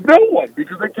answer is no one,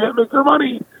 because they can't make their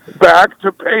money back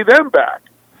to pay them back.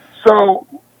 So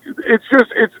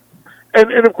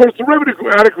and of course the revenue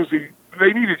adequacy,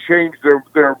 they need to change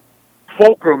their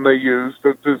fulcrum they use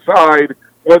to decide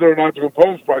whether or not to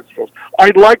impose price controls.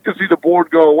 I'd like to see the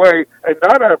board go away and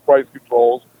not have price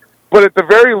controls but at the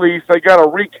very least, they got to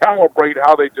recalibrate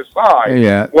how they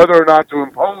decide whether or not to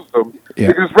impose them. Yeah.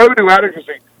 Because revenue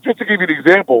adequacy, just to give you an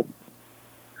example,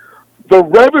 the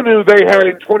revenue they had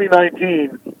in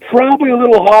 2019 probably a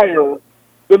little higher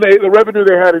than the revenue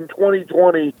they had in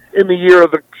 2020 in the year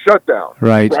of the shutdown.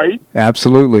 Right.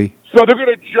 Absolutely. So they're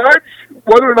going to judge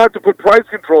whether or not to put price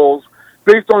controls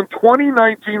based on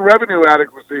 2019 revenue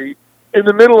adequacy in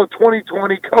the middle of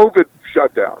 2020 COVID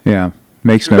shutdown. Yeah.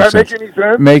 Makes no sense. Does that make any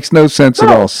sense? Makes no sense at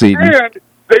all, Seaton. And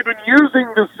they've been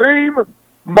using the same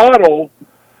model,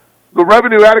 the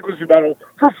revenue adequacy model,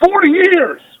 for 40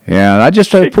 years. Yeah,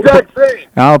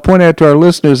 I'll point out to our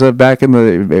listeners that back in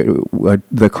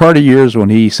the Carter years when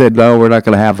he said, "No, we're not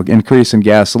going to have an increase in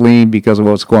gasoline because of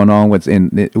what's going on with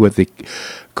the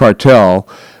cartel,"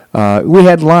 we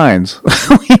had lines.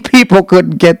 People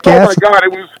couldn't get gas. Oh my God,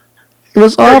 it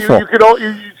was awful. You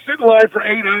sit in line for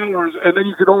 8 hours, and then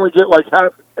you could only get like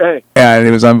half a day. Yeah, it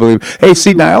was unbelievable. Hey,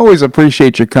 Seaton, I always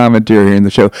appreciate your commentary here in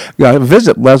the show.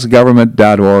 Visit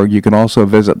lessgovernment.org. You can also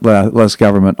visit Less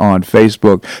Government on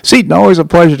Facebook. Seaton, always a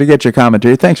pleasure to get your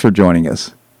commentary. Thanks for joining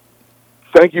us.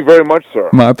 Thank you very much, sir.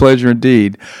 My pleasure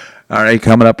indeed. All right,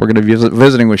 coming up, we're going to be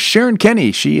visiting with Sharon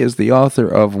Kenny. She is the author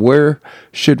of Where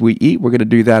Should We Eat? We're going to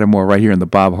do that and more right here in the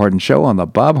Bob Harden Show on the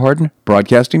Bob Harden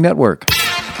Broadcasting Network.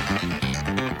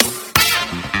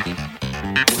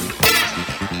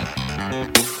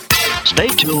 Stay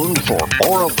tuned for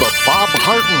more of the Bob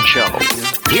Harden Show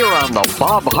here on the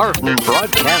Bob Harden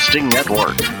Broadcasting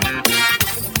Network.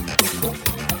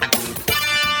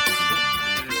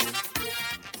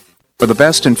 For the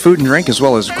best in food and drink as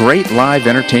well as great live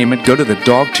entertainment, go to the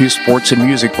Dogtooth Sports and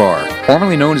Music Bar.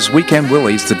 Formerly known as Weekend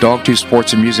Willie's, the Dogtooth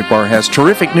Sports and Music Bar has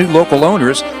terrific new local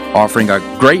owners offering a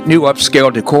great new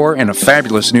upscale decor and a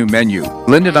fabulous new menu.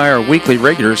 Linda and I are weekly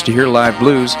regulars to hear live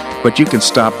blues, but you can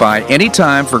stop by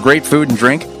anytime for great food and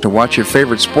drink, to watch your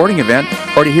favorite sporting event,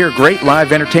 or to hear great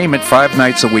live entertainment 5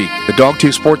 nights a week. The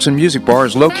Dogtooth Sports and Music Bar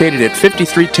is located at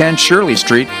 5310 Shirley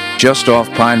Street, just off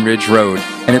Pine Ridge Road,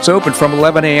 and it's open from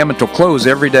 11 a.m. until close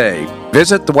every day.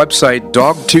 Visit the website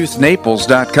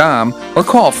dogtoothnaples.com or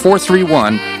call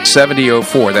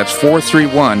 431-7004. That's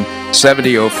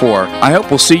 431-7004. I hope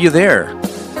we'll see you there.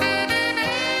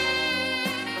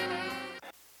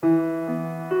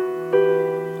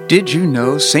 Did you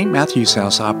know St. Matthew's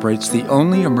House operates the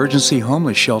only emergency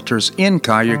homeless shelters in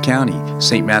Collier County?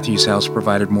 St. Matthew's House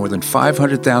provided more than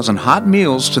 500,000 hot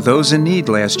meals to those in need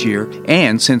last year,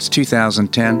 and since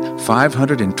 2010,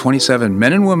 527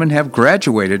 men and women have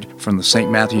graduated from the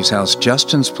St. Matthew's House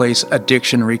Justin's Place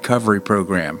Addiction Recovery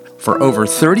Program. For over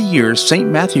 30 years, St.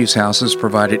 Matthew's House has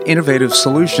provided innovative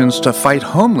solutions to fight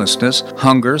homelessness,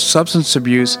 hunger, substance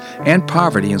abuse, and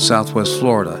poverty in Southwest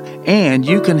Florida. And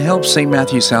you can help St.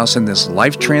 Matthew's House in this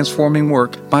life-transforming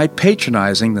work by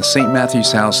patronizing the St.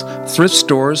 Matthew's House thrift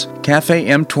stores, Cafe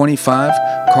M25,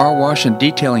 car wash and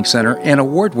detailing center, and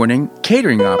award-winning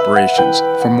catering operations.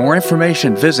 For more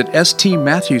information, visit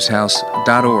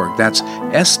stmatthewshouse.org. That's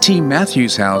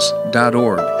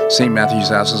stmatthewshouse.org. St. Matthew's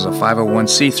House is a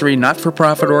 501c3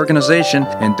 not-for-profit organization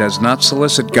and does not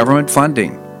solicit government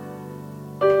funding.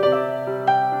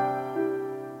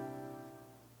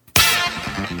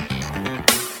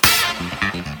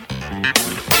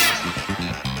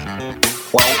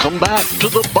 Welcome back to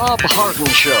the Bob Harden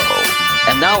Show.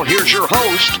 And now here's your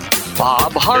host,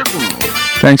 Bob Harden.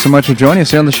 Thanks so much for joining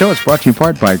us here on the show. It's brought to you in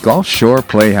part by Gulf Shore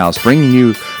Playhouse, bringing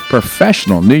you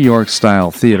professional New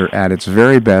York-style theater at its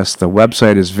very best. The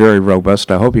website is very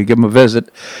robust. I hope you give them a visit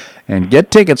and get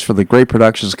tickets for the great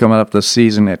productions coming up this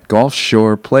season at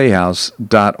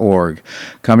gulfshoreplayhouse.org.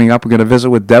 Coming up, we're going to visit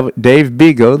with Dave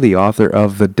Bego, the author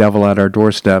of The Devil at Our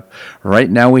Doorstep. Right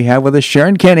now we have with us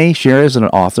Sharon Kenny. Sharon is an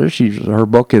author. Her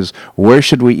book is Where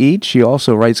Should We Eat? She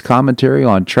also writes commentary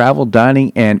on travel,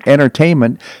 dining, and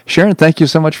entertainment. Sharon, thank you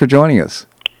so much for joining us.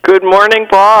 Good morning,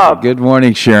 Bob. Good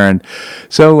morning, Sharon.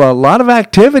 So a lot of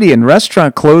activity in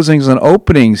restaurant closings and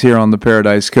openings here on the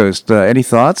Paradise Coast. Any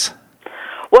thoughts?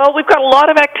 Well, we've got a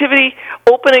lot of activity,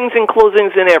 openings and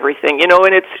closings and everything, and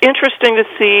it's interesting to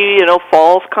see,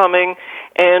 fall's coming,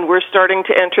 and we're starting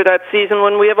to enter that season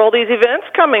when we have all these events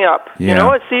coming up. Yeah.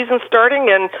 A season's starting,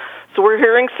 and so we're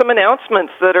hearing some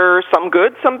announcements that are some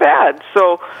good, some bad.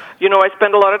 So, I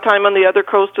spend a lot of time on the other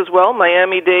coast as well.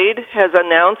 Miami-Dade has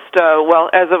announced,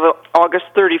 as of August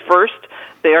 31st,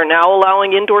 they are now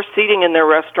allowing indoor seating in their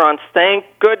restaurants. Thank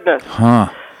goodness.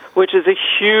 Which is a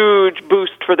huge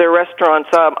boost for their restaurants.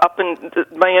 Up in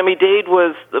Miami-Dade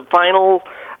was the final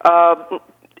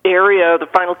area, the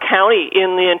final county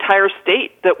in the entire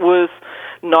state that was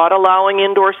not allowing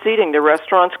indoor seating. The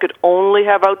restaurants could only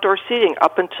have outdoor seating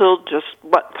up until just,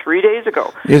 3 days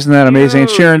ago. Isn't that amazing? And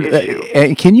Huge Sharon,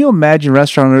 issue. can you imagine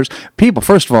restaurateurs, people,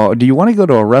 first of all, do you want to go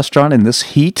to a restaurant in this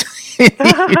heat?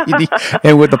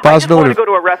 And with the I just want possibility to go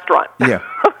to a restaurant. yeah,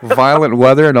 violent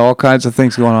weather and all kinds of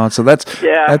things going on. So that's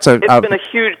It's a been a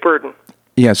huge burden.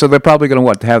 yeah. So they're probably going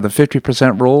to have the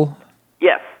 50% rule.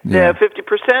 Yes, Yeah.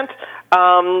 50%.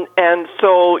 And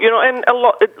so, and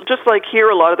just like here,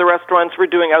 a lot of the restaurants were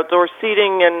doing outdoor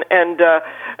seating, and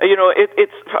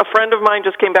it's a friend of mine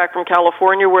just came back from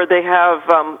California where they have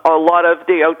a lot of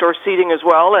the outdoor seating as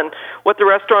well, and what the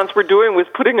restaurants were doing was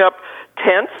putting up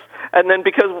tents. And then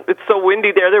because it's so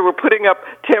windy there, they were putting up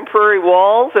temporary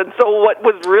walls. And so what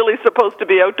was really supposed to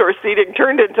be outdoor seating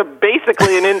turned into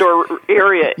basically an indoor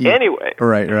area anyway.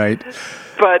 Right.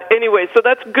 But anyway, so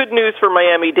that's good news for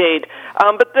Miami-Dade.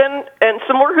 But then, and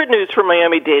some more good news for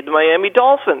Miami-Dade, the Miami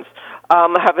Dolphins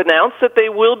have announced that they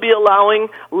will be allowing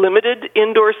limited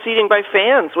indoor seating by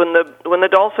fans when the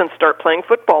Dolphins start playing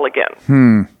football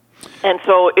again. And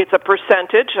so it's a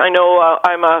percentage. I know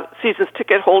I'm a season's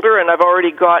ticket holder, and I've already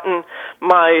gotten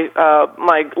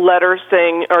my letter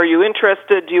saying, "Are you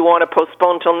interested? Do you want to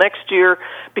postpone till next year?"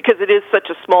 Because it is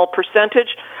such a small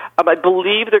percentage. I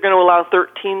believe they're going to allow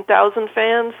 13,000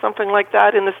 fans, something like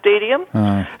that, in the stadium.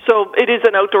 So it is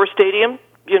an outdoor stadium.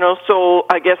 So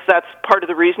I guess that's part of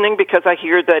the reasoning, because I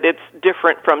hear that it's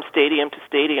different from stadium to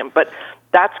stadium. But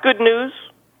that's good news.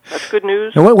 That's good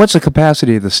news. Now, what's the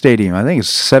capacity of the stadium? I think it's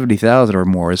 70,000 or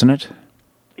more, isn't it?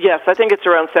 Yes, I think it's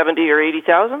around 70 or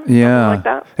 80,000, Yeah.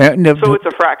 something like that. So it's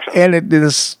a fraction. And it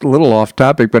is a little off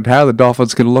topic, but how are the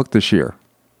Dolphins going to look this year?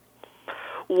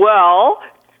 Well,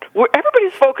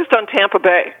 everybody's focused on Tampa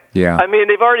Bay. Yeah. I mean,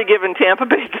 they've already given Tampa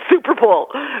Bay the Super Bowl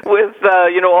with,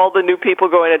 all the new people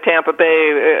going to Tampa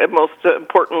Bay, most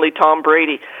importantly, Tom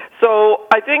Brady. So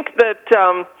I think that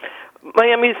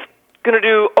Miami's going to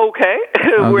do okay.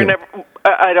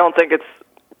 I don't think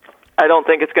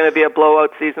it's going to be a blowout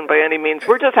season by any means.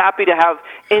 We're just happy to have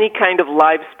any kind of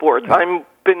live sports. I've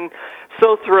been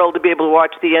so thrilled to be able to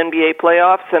watch the NBA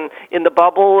playoffs and in the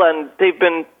bubble, and they've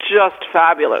been just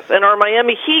fabulous. And our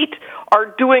Miami Heat are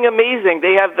doing amazing.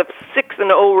 They have the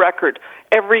 6-0 record.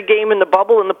 Every game in the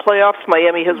bubble and the playoffs,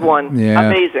 Miami has won. Yeah.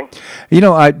 Amazing.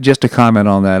 Just to comment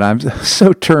on that, I'm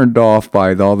so turned off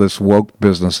by all this woke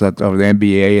business of the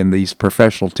NBA and these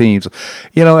professional teams.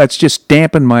 It's just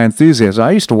dampened my enthusiasm.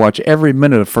 I used to watch every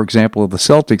minute, for example, of the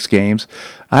Celtics games.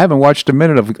 I haven't watched a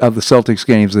minute of the Celtics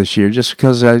games this year just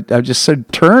because I just so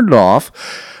turned off.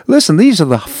 Listen, these are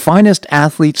the finest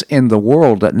athletes in the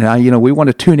world. Now, we want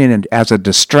to tune in as a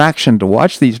distraction to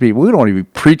watch these people. We don't want to be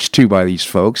preached to by these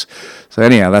folks. So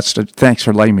anyhow, thanks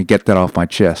for letting me get that off my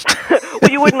chest.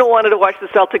 Well, you wouldn't have wanted to watch the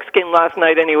Celtics game last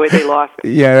night anyway. They lost.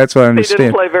 Yeah, that's what I understand. They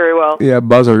didn't play very well. Yeah,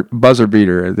 buzzer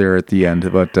beater there at the end.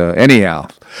 But anyhow.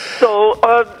 So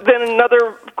then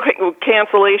another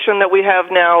cancellation that we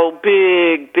have now,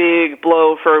 big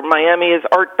blow for Miami, is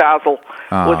Art Basel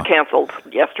was canceled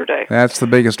yesterday. That's the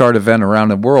biggest art event around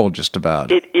the world, just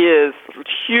about. It is.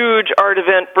 Huge art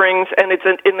event and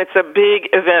it's a big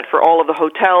event for all of the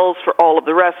hotels, for all of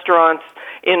the restaurants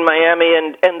in Miami,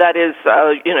 and that is,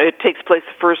 it takes place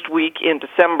the first week in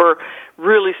December,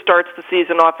 really starts the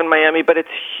season off in Miami, but it's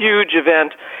a huge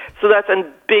event. So that's a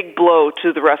big blow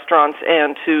to the restaurants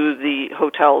and to the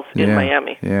hotels in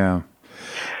Miami. Yeah.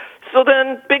 So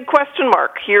then, big question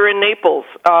mark here in Naples.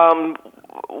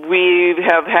 We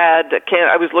have had,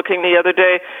 I was looking the other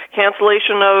day,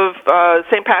 cancellation of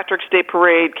St. Patrick's Day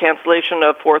Parade, cancellation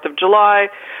of 4th of July.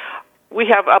 We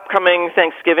have upcoming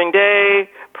Thanksgiving Day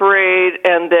Parade,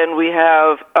 and then we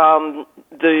have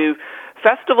the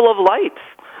Festival of Lights,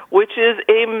 which is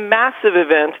a massive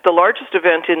event, the largest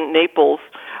event in Naples.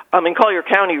 In Collier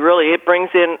County, really. It brings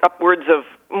in upwards of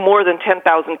more than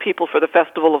 10,000 people for the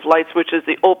Festival of Lights, which is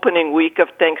the opening week of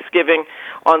Thanksgiving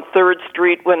on 3rd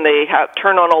Street when they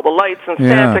turn on all the lights and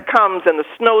Santa comes and the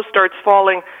snow starts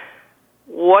falling.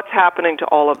 What's happening to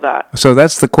all of that? So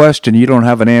that's the question. You don't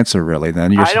have an answer, really,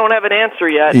 then. I don't have an answer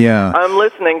yet. Yeah. I'm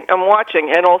listening. I'm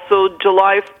watching. And also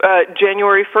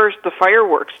January 1st, the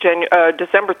fireworks,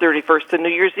 December 31st, the New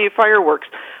Year's Eve fireworks.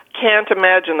 Can't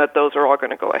imagine that those are all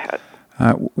going to go ahead.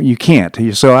 You can't.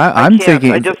 So I'm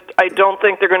thinking. I don't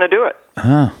think they're going to do it.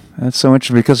 That's so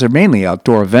interesting because they're mainly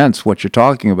outdoor events. What you're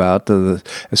talking about,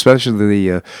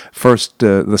 especially the first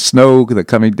the snow that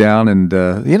coming down, and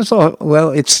it's.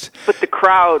 But the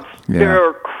crowds, there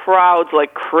are crowds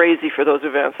like crazy for those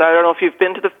events. I don't know if you've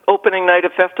been to the opening night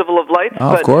of Festival of Lights.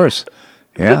 Oh, of course,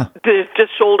 yeah. It's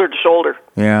just shoulder to shoulder.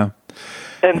 Yeah.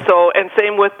 And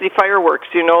same with the fireworks.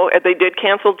 They did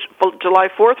cancel July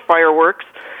 4th fireworks.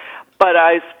 But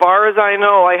as far as I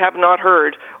know, I have not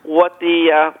heard what they've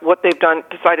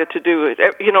decided to do.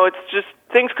 It's just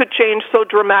things could change so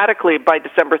dramatically by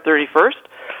December 31st.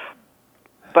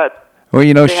 But well,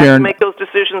 they Sharon, have to make those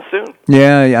decisions soon.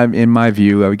 Yeah, in my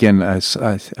view, again,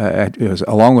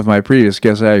 along with my previous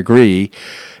guest, I agree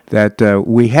that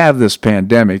we have this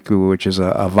pandemic, which is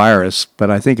a virus,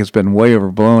 but I think it's been way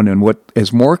overblown. And what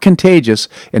is more contagious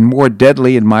and more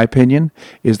deadly, in my opinion,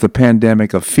 is the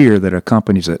pandemic of fear that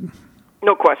accompanies it.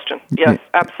 No question. Yes,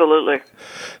 absolutely.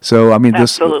 So,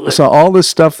 Absolutely. So all this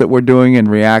stuff that we're doing and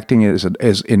reacting is,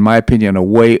 in my opinion, a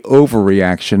way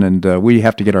overreaction, and we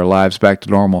have to get our lives back to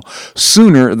normal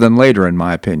sooner than later, in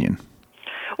my opinion.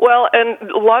 Well, and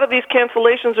a lot of these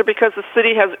cancellations are because the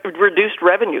city has reduced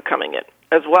revenue coming in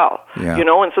as well. Yeah.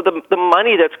 And so the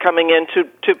money that's coming in to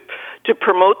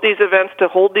promote these events, to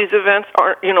hold these events,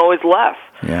 is less.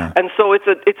 Yeah. And so it's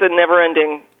a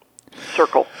never-ending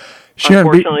circle, Sharon,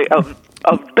 unfortunately,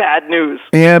 of bad news.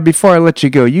 Yeah, before I let you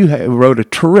go, you wrote a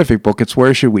terrific book. It's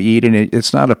Where Should We Eat? And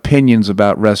it's not opinions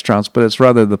about restaurants, but it's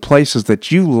rather the places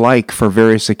that you like for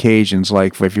various occasions,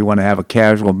 like if you want to have a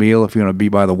casual meal, if you want to be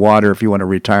by the water, if you want to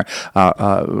retire,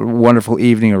 a wonderful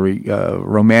evening, a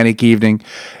romantic evening.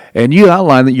 And you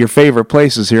outline that your favorite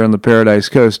places here on the Paradise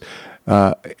Coast.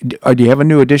 Do you have a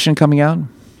new edition coming out?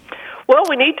 Well,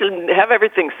 we need to have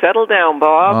everything settled down,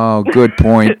 Bob. Oh, good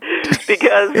point.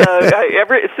 Because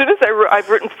as soon as I've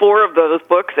written 4 of those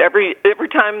books, every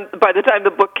time, by the time the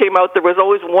book came out, there was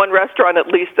always one restaurant at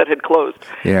least that had closed.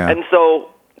 Yeah. And so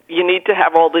you need to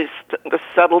have all these to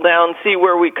settle down, see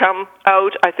where we come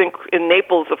out. I think in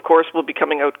Naples, of course, we'll be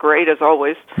coming out great as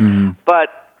always. Mm-hmm.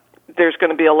 But there's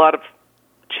going to be a lot of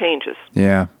changes.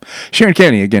 Yeah. Sharon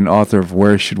Kennedy, again, author of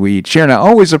Where Should We Eat? Sharon, I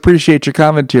always appreciate your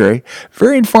commentary.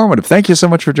 Very informative. Thank you so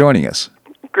much for joining us.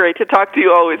 Great to talk to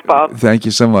you always, Bob. Thank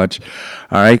you so much.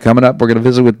 All right, coming up, we're going to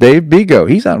visit with Dave Bego.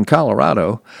 He's out in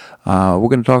Colorado. We're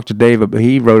going to talk to Dave.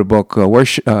 He wrote a book, Where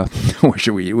Should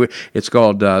We Eat? It's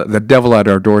called The Devil at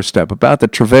Our Doorstep, about the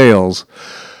travails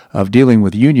of dealing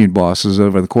with union bosses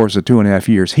over the course of 2.5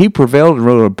 years. He prevailed and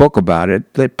wrote a book about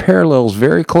it that parallels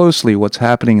very closely what's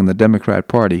happening in the Democrat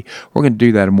Party. We're going to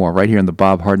do that and more right here on The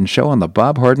Bob Harden Show on the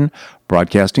Bob Harden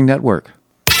Broadcasting Network.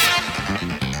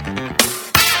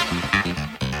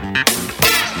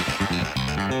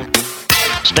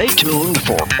 Stay tuned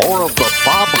for more of The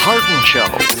Bob Harden Show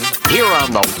here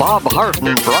on the Bob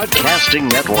Harden Broadcasting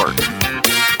Network.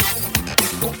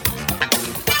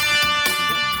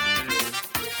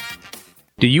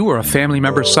 Do you or a family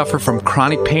member suffer from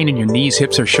chronic pain in your knees,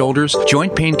 hips, or shoulders?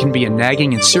 Joint pain can be a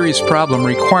nagging and serious problem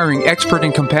requiring expert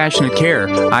and compassionate care.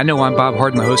 I know I'm Bob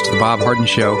Harden, the host of The Bob Harden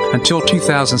Show. Until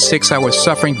 2006, I was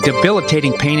suffering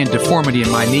debilitating pain and deformity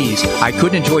in my knees. I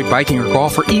couldn't enjoy biking or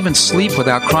golf or even sleep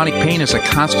without chronic pain as a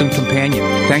constant companion.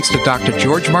 Thanks to Dr.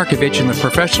 George Markovich and the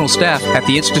professional staff at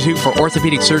the Institute for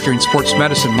Orthopedic Surgery and Sports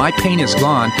Medicine, my pain is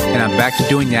gone and I'm back to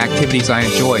doing the activities I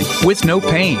enjoy with no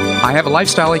pain. I have a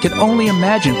lifestyle I could only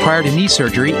imagine prior to knee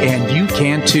surgery, and you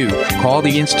can too. Call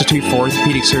the Institute for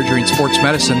Orthopedic Surgery and Sports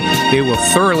Medicine. They will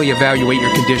thoroughly evaluate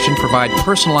your condition, provide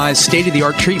personalized,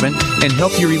 state-of-the-art treatment, and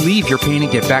help you relieve your pain and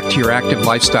get back to your active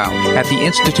lifestyle. At the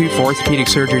Institute for Orthopedic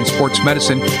Surgery and Sports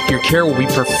Medicine, your care will be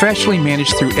professionally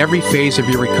managed through every phase of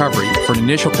your recovery. For an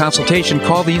initial consultation,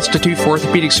 call the Institute for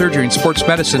Orthopedic Surgery and Sports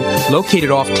Medicine,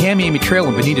 located off Tamiami Trail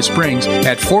in Bonita Springs,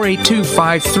 at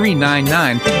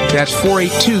 482-5399. That's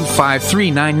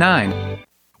 482-5399.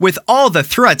 With all the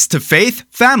threats to faith,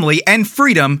 family, and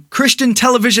freedom, Christian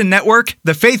Television Network,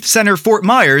 the Faith Center Fort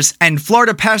Myers, and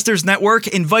Florida Pastors Network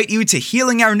invite you to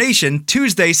Healing Our Nation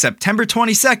Tuesday, September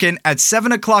 22nd at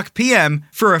 7 o'clock p.m.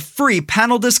 for a free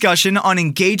panel discussion on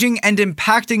engaging and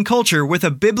impacting culture with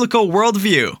a biblical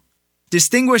worldview.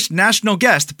 Distinguished national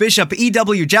guest Bishop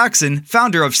E.W. Jackson,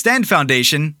 founder of Stand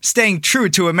Foundation, staying true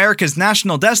to America's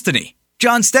national destiny.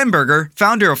 John Stenberger,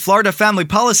 founder of Florida Family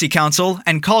Policy Council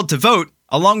and Called to Vote,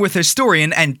 along with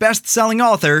historian and best-selling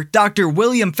author Dr.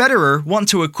 William Federer, want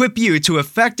to equip you to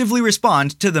effectively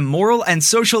respond to the moral and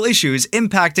social issues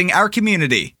impacting our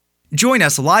community. Join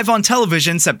us live on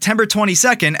television September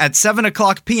 22nd at 7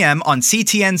 o'clock p.m. on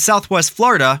CTN Southwest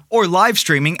Florida, or live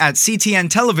streaming at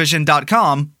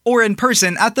ctntelevision.com, or in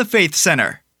person at the Faith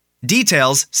Center.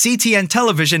 Details,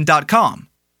 ctntelevision.com.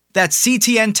 That's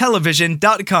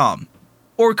ctntelevision.com.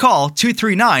 Or call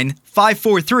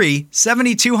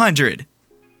 239-543-7200.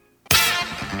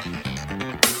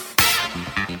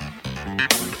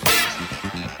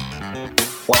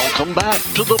 Welcome back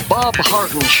to the Bob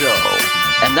Harden Show.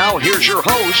 And now here's your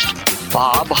host,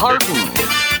 Bob Harden.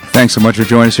 Thanks so much for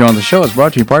joining us here on the show. It's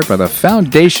brought to you in part by the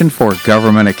Foundation for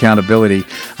Government Accountability.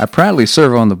 I proudly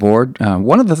serve on the board.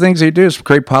 One of the things they do is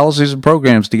create policies and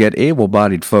programs to get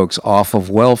able-bodied folks off of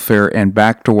welfare and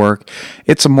back to work.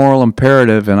 It's a moral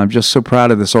imperative, and I'm just so proud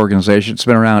of this organization. It's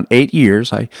been around 8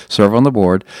 years. I serve on the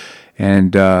board.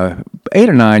 And 8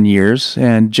 or 9 years,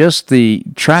 and just the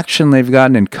traction they've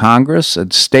gotten in Congress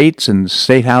and states and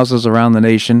state houses around the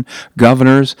nation,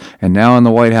 governors, and now in the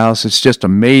White House, it's just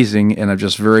amazing, and I'm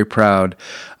just very proud.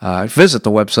 Visit the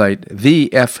website,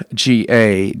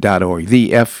 thefga.org,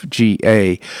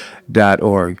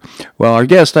 thefga.org. Well, our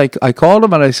guest, I called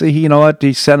him, and I said, you know what,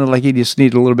 he sounded like he just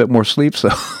needed a little bit more sleep, so...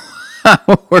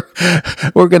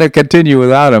 we're going to continue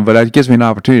without him, but it gives me an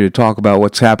opportunity to talk about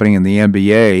what's happening in the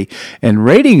NBA. And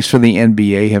ratings for the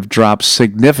NBA have dropped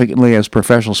significantly as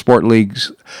professional sport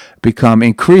leagues become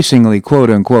increasingly,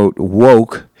 quote-unquote,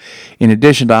 woke. In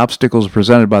addition to obstacles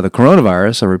presented by the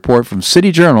coronavirus, a report from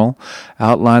City Journal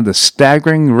outlined the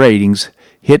staggering ratings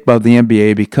hit by the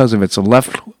NBA because of its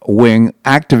left-wing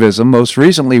activism, most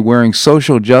recently wearing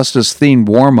social justice-themed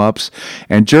warm-ups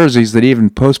and jerseys that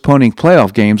even postponing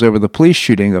playoff games over the police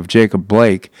shooting of Jacob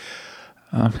Blake.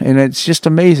 And it's just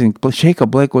amazing.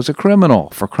 Jacob Blake was a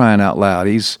criminal, for crying out loud.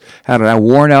 He's had a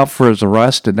warrant out for his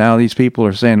arrest, and now these people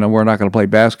are saying, no, we're not going to play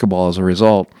basketball as a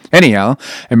result. Anyhow,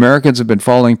 Americans have been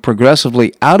falling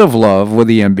progressively out of love with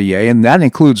the NBA, and that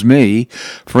includes me.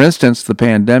 For instance, the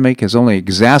pandemic has only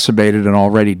exacerbated an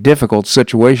already difficult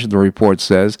situation, the report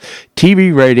says.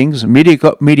 TV ratings,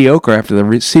 mediocre after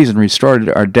the season restarted,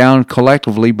 are down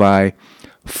collectively by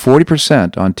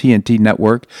 40% on TNT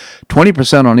Network,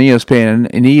 20% on ESPN,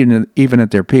 and even at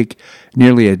their peak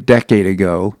nearly a decade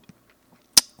ago.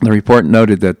 The report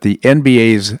noted that the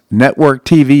NBA's network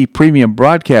TV premium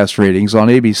broadcast ratings on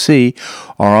ABC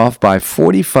are off by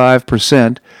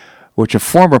 45%, which a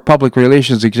former public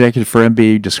relations executive for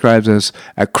NBA describes as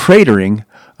a cratering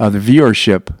of the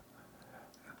viewership.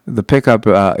 The pickup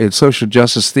in social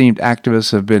justice-themed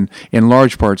activists have been, in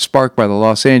large part, sparked by the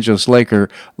Los Angeles Laker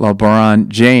LeBron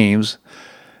James.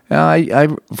 I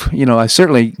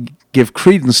certainly give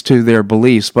credence to their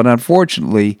beliefs, but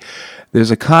unfortunately, there's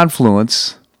a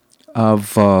confluence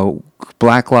of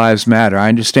Black Lives Matter. I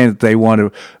understand that they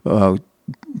want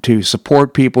to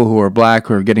support people who are black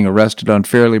who are getting arrested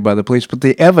unfairly by the police, but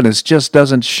the evidence just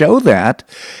doesn't show that.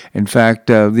 In fact,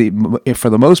 for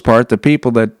the most part, the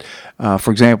people that,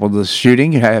 for example, the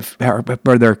shooting have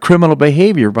their criminal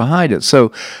behavior behind it.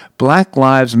 So, Black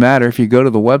Lives Matter. If you go to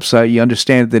the website, you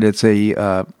understand that it's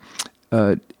they're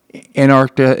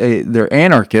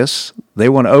anarchists. They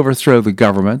want to overthrow the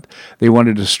government. They want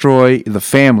to destroy the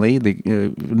family,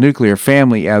 the nuclear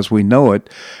family as we know it.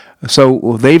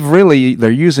 So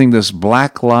they're using this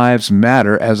Black Lives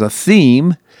Matter as a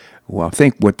theme. Well, I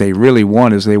think what they really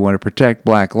want is they want to protect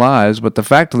black lives, but the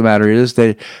fact of the matter is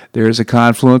that there is a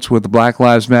confluence with the Black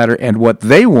Lives Matter and what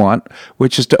they want,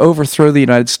 which is to overthrow the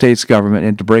United States government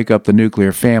and to break up the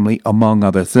nuclear family, among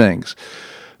other things.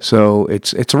 So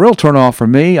it's a real turnoff for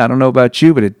me. I don't know about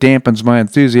you, but it dampens my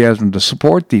enthusiasm to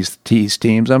support these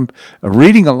teams. I'm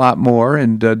reading a lot more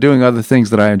and doing other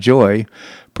things that I enjoy.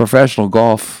 Professional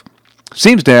golf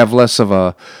seems to have less of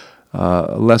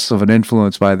an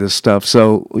influence by this stuff.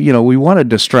 So, we want a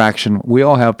distraction. We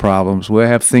all have problems. We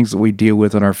have things that we deal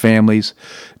with in our families,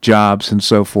 jobs, and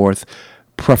so forth.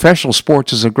 Professional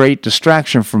sports is a great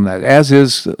distraction from that, as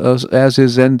is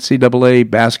NCAA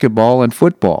basketball and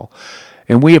football.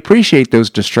 And we appreciate those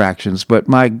distractions, but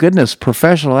my goodness,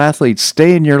 professional athletes,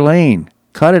 stay in your lane.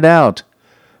 Cut it out.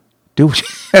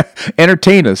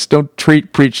 Entertain us. Don't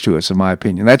preach to us, in my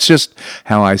opinion. That's just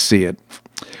how I see it.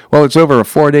 Well, it's over a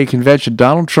 4-day convention.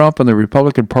 Donald Trump and the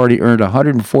Republican Party earned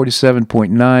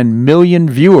 147.9 million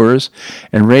viewers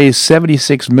and raised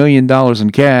 $76 million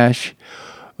in cash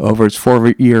over its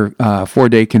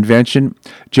 4-day convention.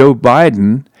 Joe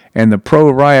Biden and the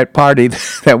pro-riot party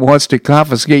that wants to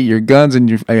confiscate your guns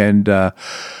and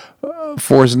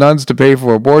force nuns to pay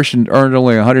for abortion earned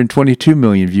only 122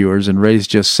 million viewers and raised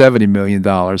just $70 million.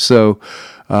 So,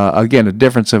 again, a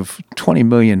difference of 20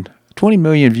 million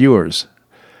viewers.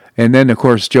 And then, of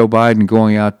course, Joe Biden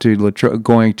going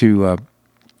to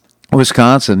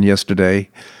Wisconsin yesterday.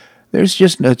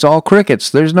 It's all crickets.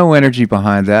 There's no energy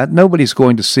behind that. Nobody's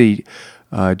going to see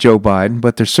Joe Biden,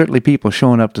 but there's certainly people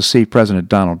showing up to see President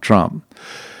Donald Trump.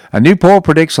 A new poll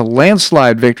predicts a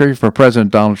landslide victory for President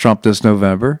Donald Trump this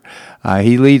November.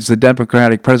 He leads the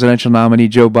Democratic presidential nominee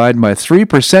Joe Biden by 3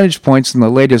 percentage points in the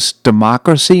latest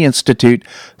Democracy Institute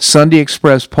Sunday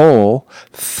Express poll,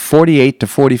 48 to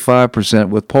 45%,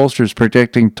 with pollsters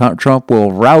predicting Trump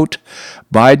will rout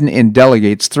Biden in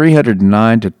delegates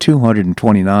 309 to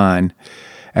 229.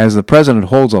 as the president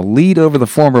holds a lead over the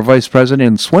former vice president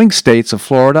in swing states of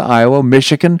Florida, Iowa,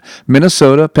 Michigan,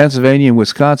 Minnesota, Pennsylvania, and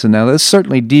Wisconsin. Now, this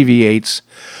certainly deviates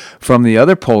from the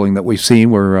other polling that we've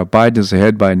seen where Biden is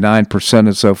ahead by 9%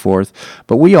 and so forth.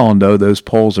 But we all know those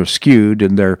polls are skewed,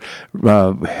 and they're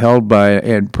held by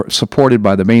and supported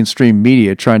by the mainstream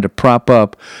media trying to prop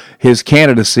up his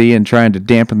candidacy and trying to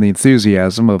dampen the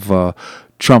enthusiasm of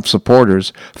Trump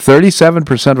supporters.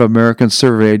 37% of Americans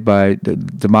surveyed by the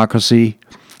Democracy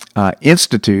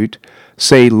Institute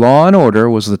say law and order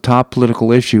was the top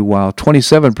political issue, while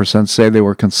 27% say they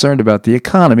were concerned about the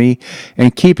economy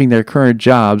and keeping their current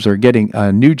jobs or getting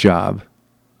a new job.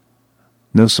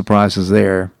 No surprises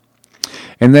there.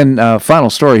 And then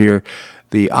final story here.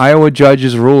 The Iowa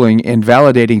judge's ruling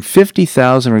invalidating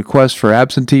 50,000 requests for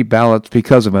absentee ballots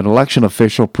because of an election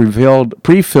official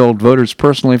pre-filled voters'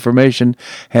 personal information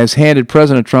has handed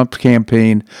President Trump's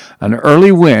campaign an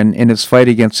early win in its fight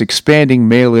against expanding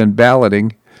mail-in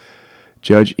balloting.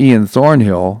 Judge Ian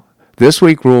Thornhill this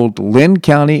week ruled Lynn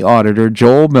County Auditor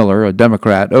Joel Miller, a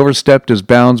Democrat, overstepped his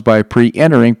bounds by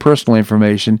pre-entering personal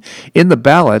information in the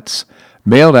ballots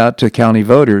mailed out to county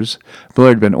voters. Miller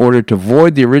had been ordered to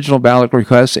void the original ballot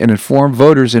requests and inform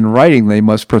voters in writing they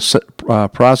must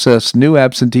process new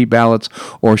absentee ballots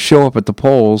or show up at the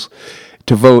polls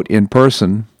to vote in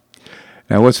person.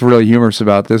 Now, what's really humorous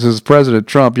about this is President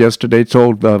Trump yesterday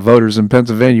told voters in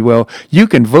Pennsylvania, well, you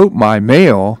can vote by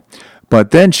mail, but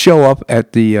then show up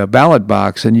at the ballot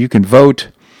box and you can vote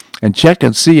and check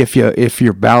and see if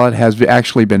your ballot has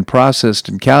actually been processed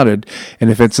and counted. And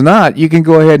if it's not, you can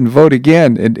go ahead and vote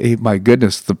again. And my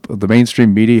goodness, the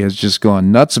mainstream media has just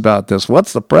gone nuts about this.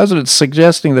 What's the president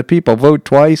suggesting that people vote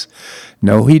twice?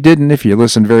 No, he didn't, if you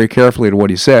listen very carefully to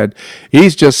what he said.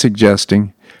 He's just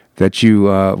suggesting that you,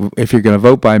 if you're going to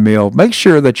vote by mail, make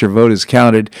sure that your vote is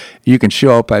counted. You can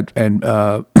show up at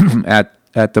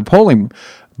the polling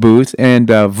booth and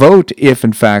vote if,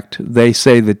 in fact, they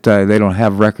say that they don't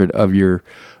have record of your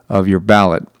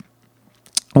ballot.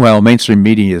 Well, mainstream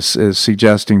media is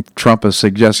suggesting, Trump is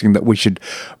suggesting that we should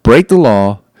break the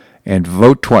law and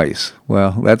vote twice.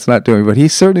 Well, that's not doing, but he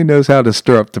certainly knows how to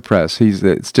stir up the press.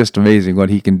 It's just amazing what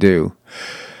he can do.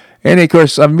 And, of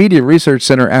course, a Media Research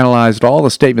Center analyzed all the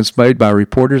statements made by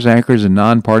reporters, anchors, and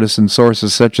nonpartisan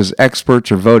sources such as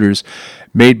experts or voters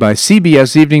made by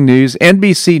CBS Evening News,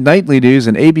 NBC Nightly News,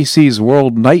 and ABC's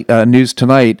World Night News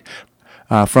Tonight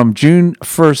from June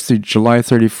 1st through July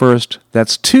 31st.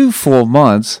 That's 2 full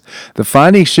months. The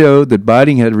findings showed that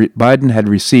Biden had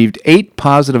received 8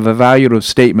 positive evaluative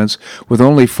statements with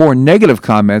only 4 negative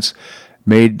comments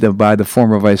made by the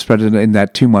former vice president in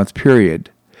that 2-month period.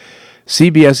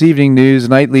 CBS Evening News,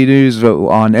 Nightly News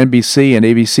on NBC, and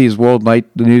ABC's World Night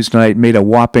News Tonight made a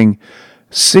whopping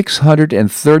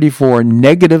 634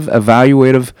 negative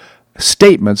evaluative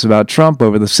statements about Trump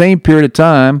over the same period of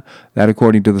time. That,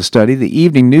 according to the study, the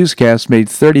evening newscast made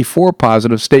 34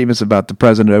 positive statements about the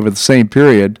president over the same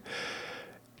period.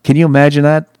 Can you imagine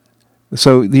that?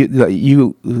 So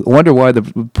you wonder why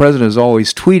the president is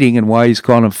always tweeting and why he's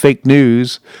calling them fake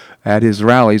news at his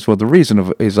rallies. Well, the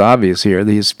reason is obvious here.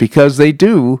 It's because they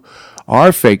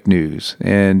are fake news,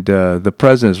 and the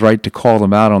president is right to call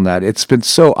them out on that. It's been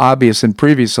so obvious in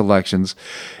previous elections,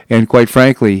 and quite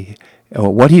frankly,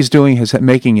 what he's doing is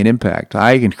making an impact.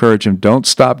 I encourage him, don't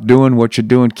stop doing what you're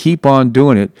doing. Keep on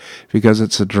doing it, because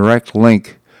it's a direct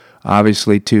link,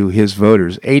 obviously, to his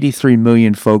voters. 83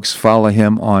 million folks follow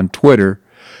him on Twitter,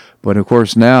 but of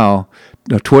course now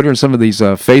Twitter and some of these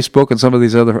Facebook and some of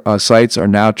these other sites are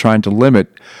now trying to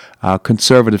limit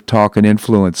conservative talk and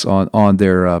influence on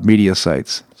their media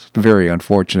sites. It's very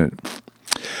unfortunate.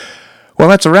 Well,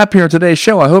 that's a wrap here on today's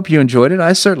show. I hope you enjoyed it.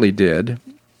 I certainly did.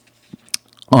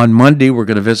 On Monday, we're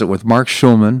going to visit with Mark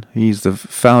Schulman. He's the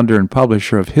founder and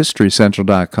publisher of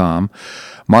HistoryCentral.com.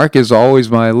 Mark is always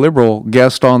my liberal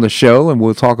guest on the show, and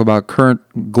we'll talk about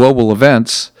current global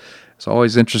events. It's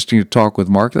always interesting to talk with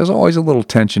Mark. There's always a little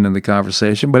tension in the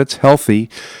conversation, but it's healthy.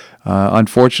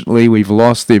 Unfortunately, we've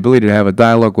lost the ability to have a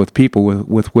dialogue with people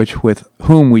with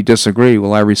whom we disagree.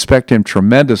 Well, I respect him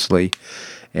tremendously,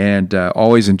 and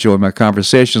always enjoy my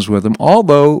conversations with him,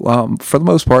 although, for the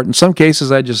most part, in some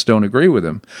cases, I just don't agree with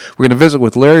him. We're going to visit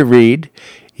with Larry Reed.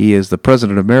 He is the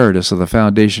President Emeritus of the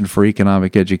Foundation for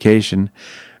Economic Education.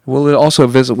 We'll also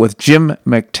visit with Jim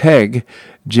McTagg.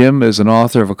 Jim is an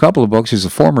author of a couple of books. He's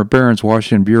a former Barron's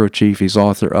Washington Bureau Chief. He's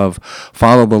author of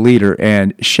Follow the Leader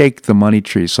and Shake the Money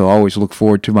Tree. So I always look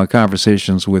forward to my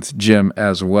conversations with Jim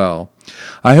as well.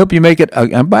 I hope you make it,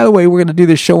 and by the way, we're going to do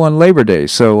this show on Labor Day,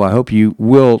 so I hope you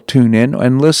will tune in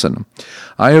and listen.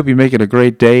 I hope you make it a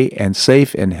great day and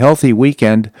safe and healthy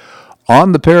weekend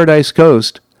on the Paradise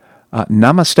Coast.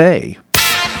 Namaste.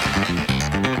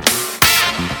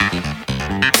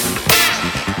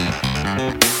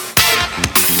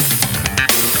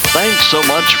 Thanks so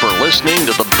much for listening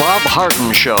to The Bob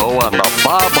Harden Show on the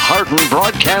Bob Harden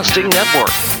Broadcasting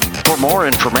Network. For more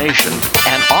information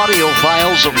and audio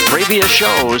files of previous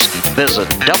shows, visit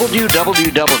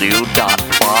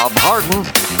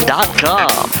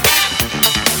www.bobharden.com.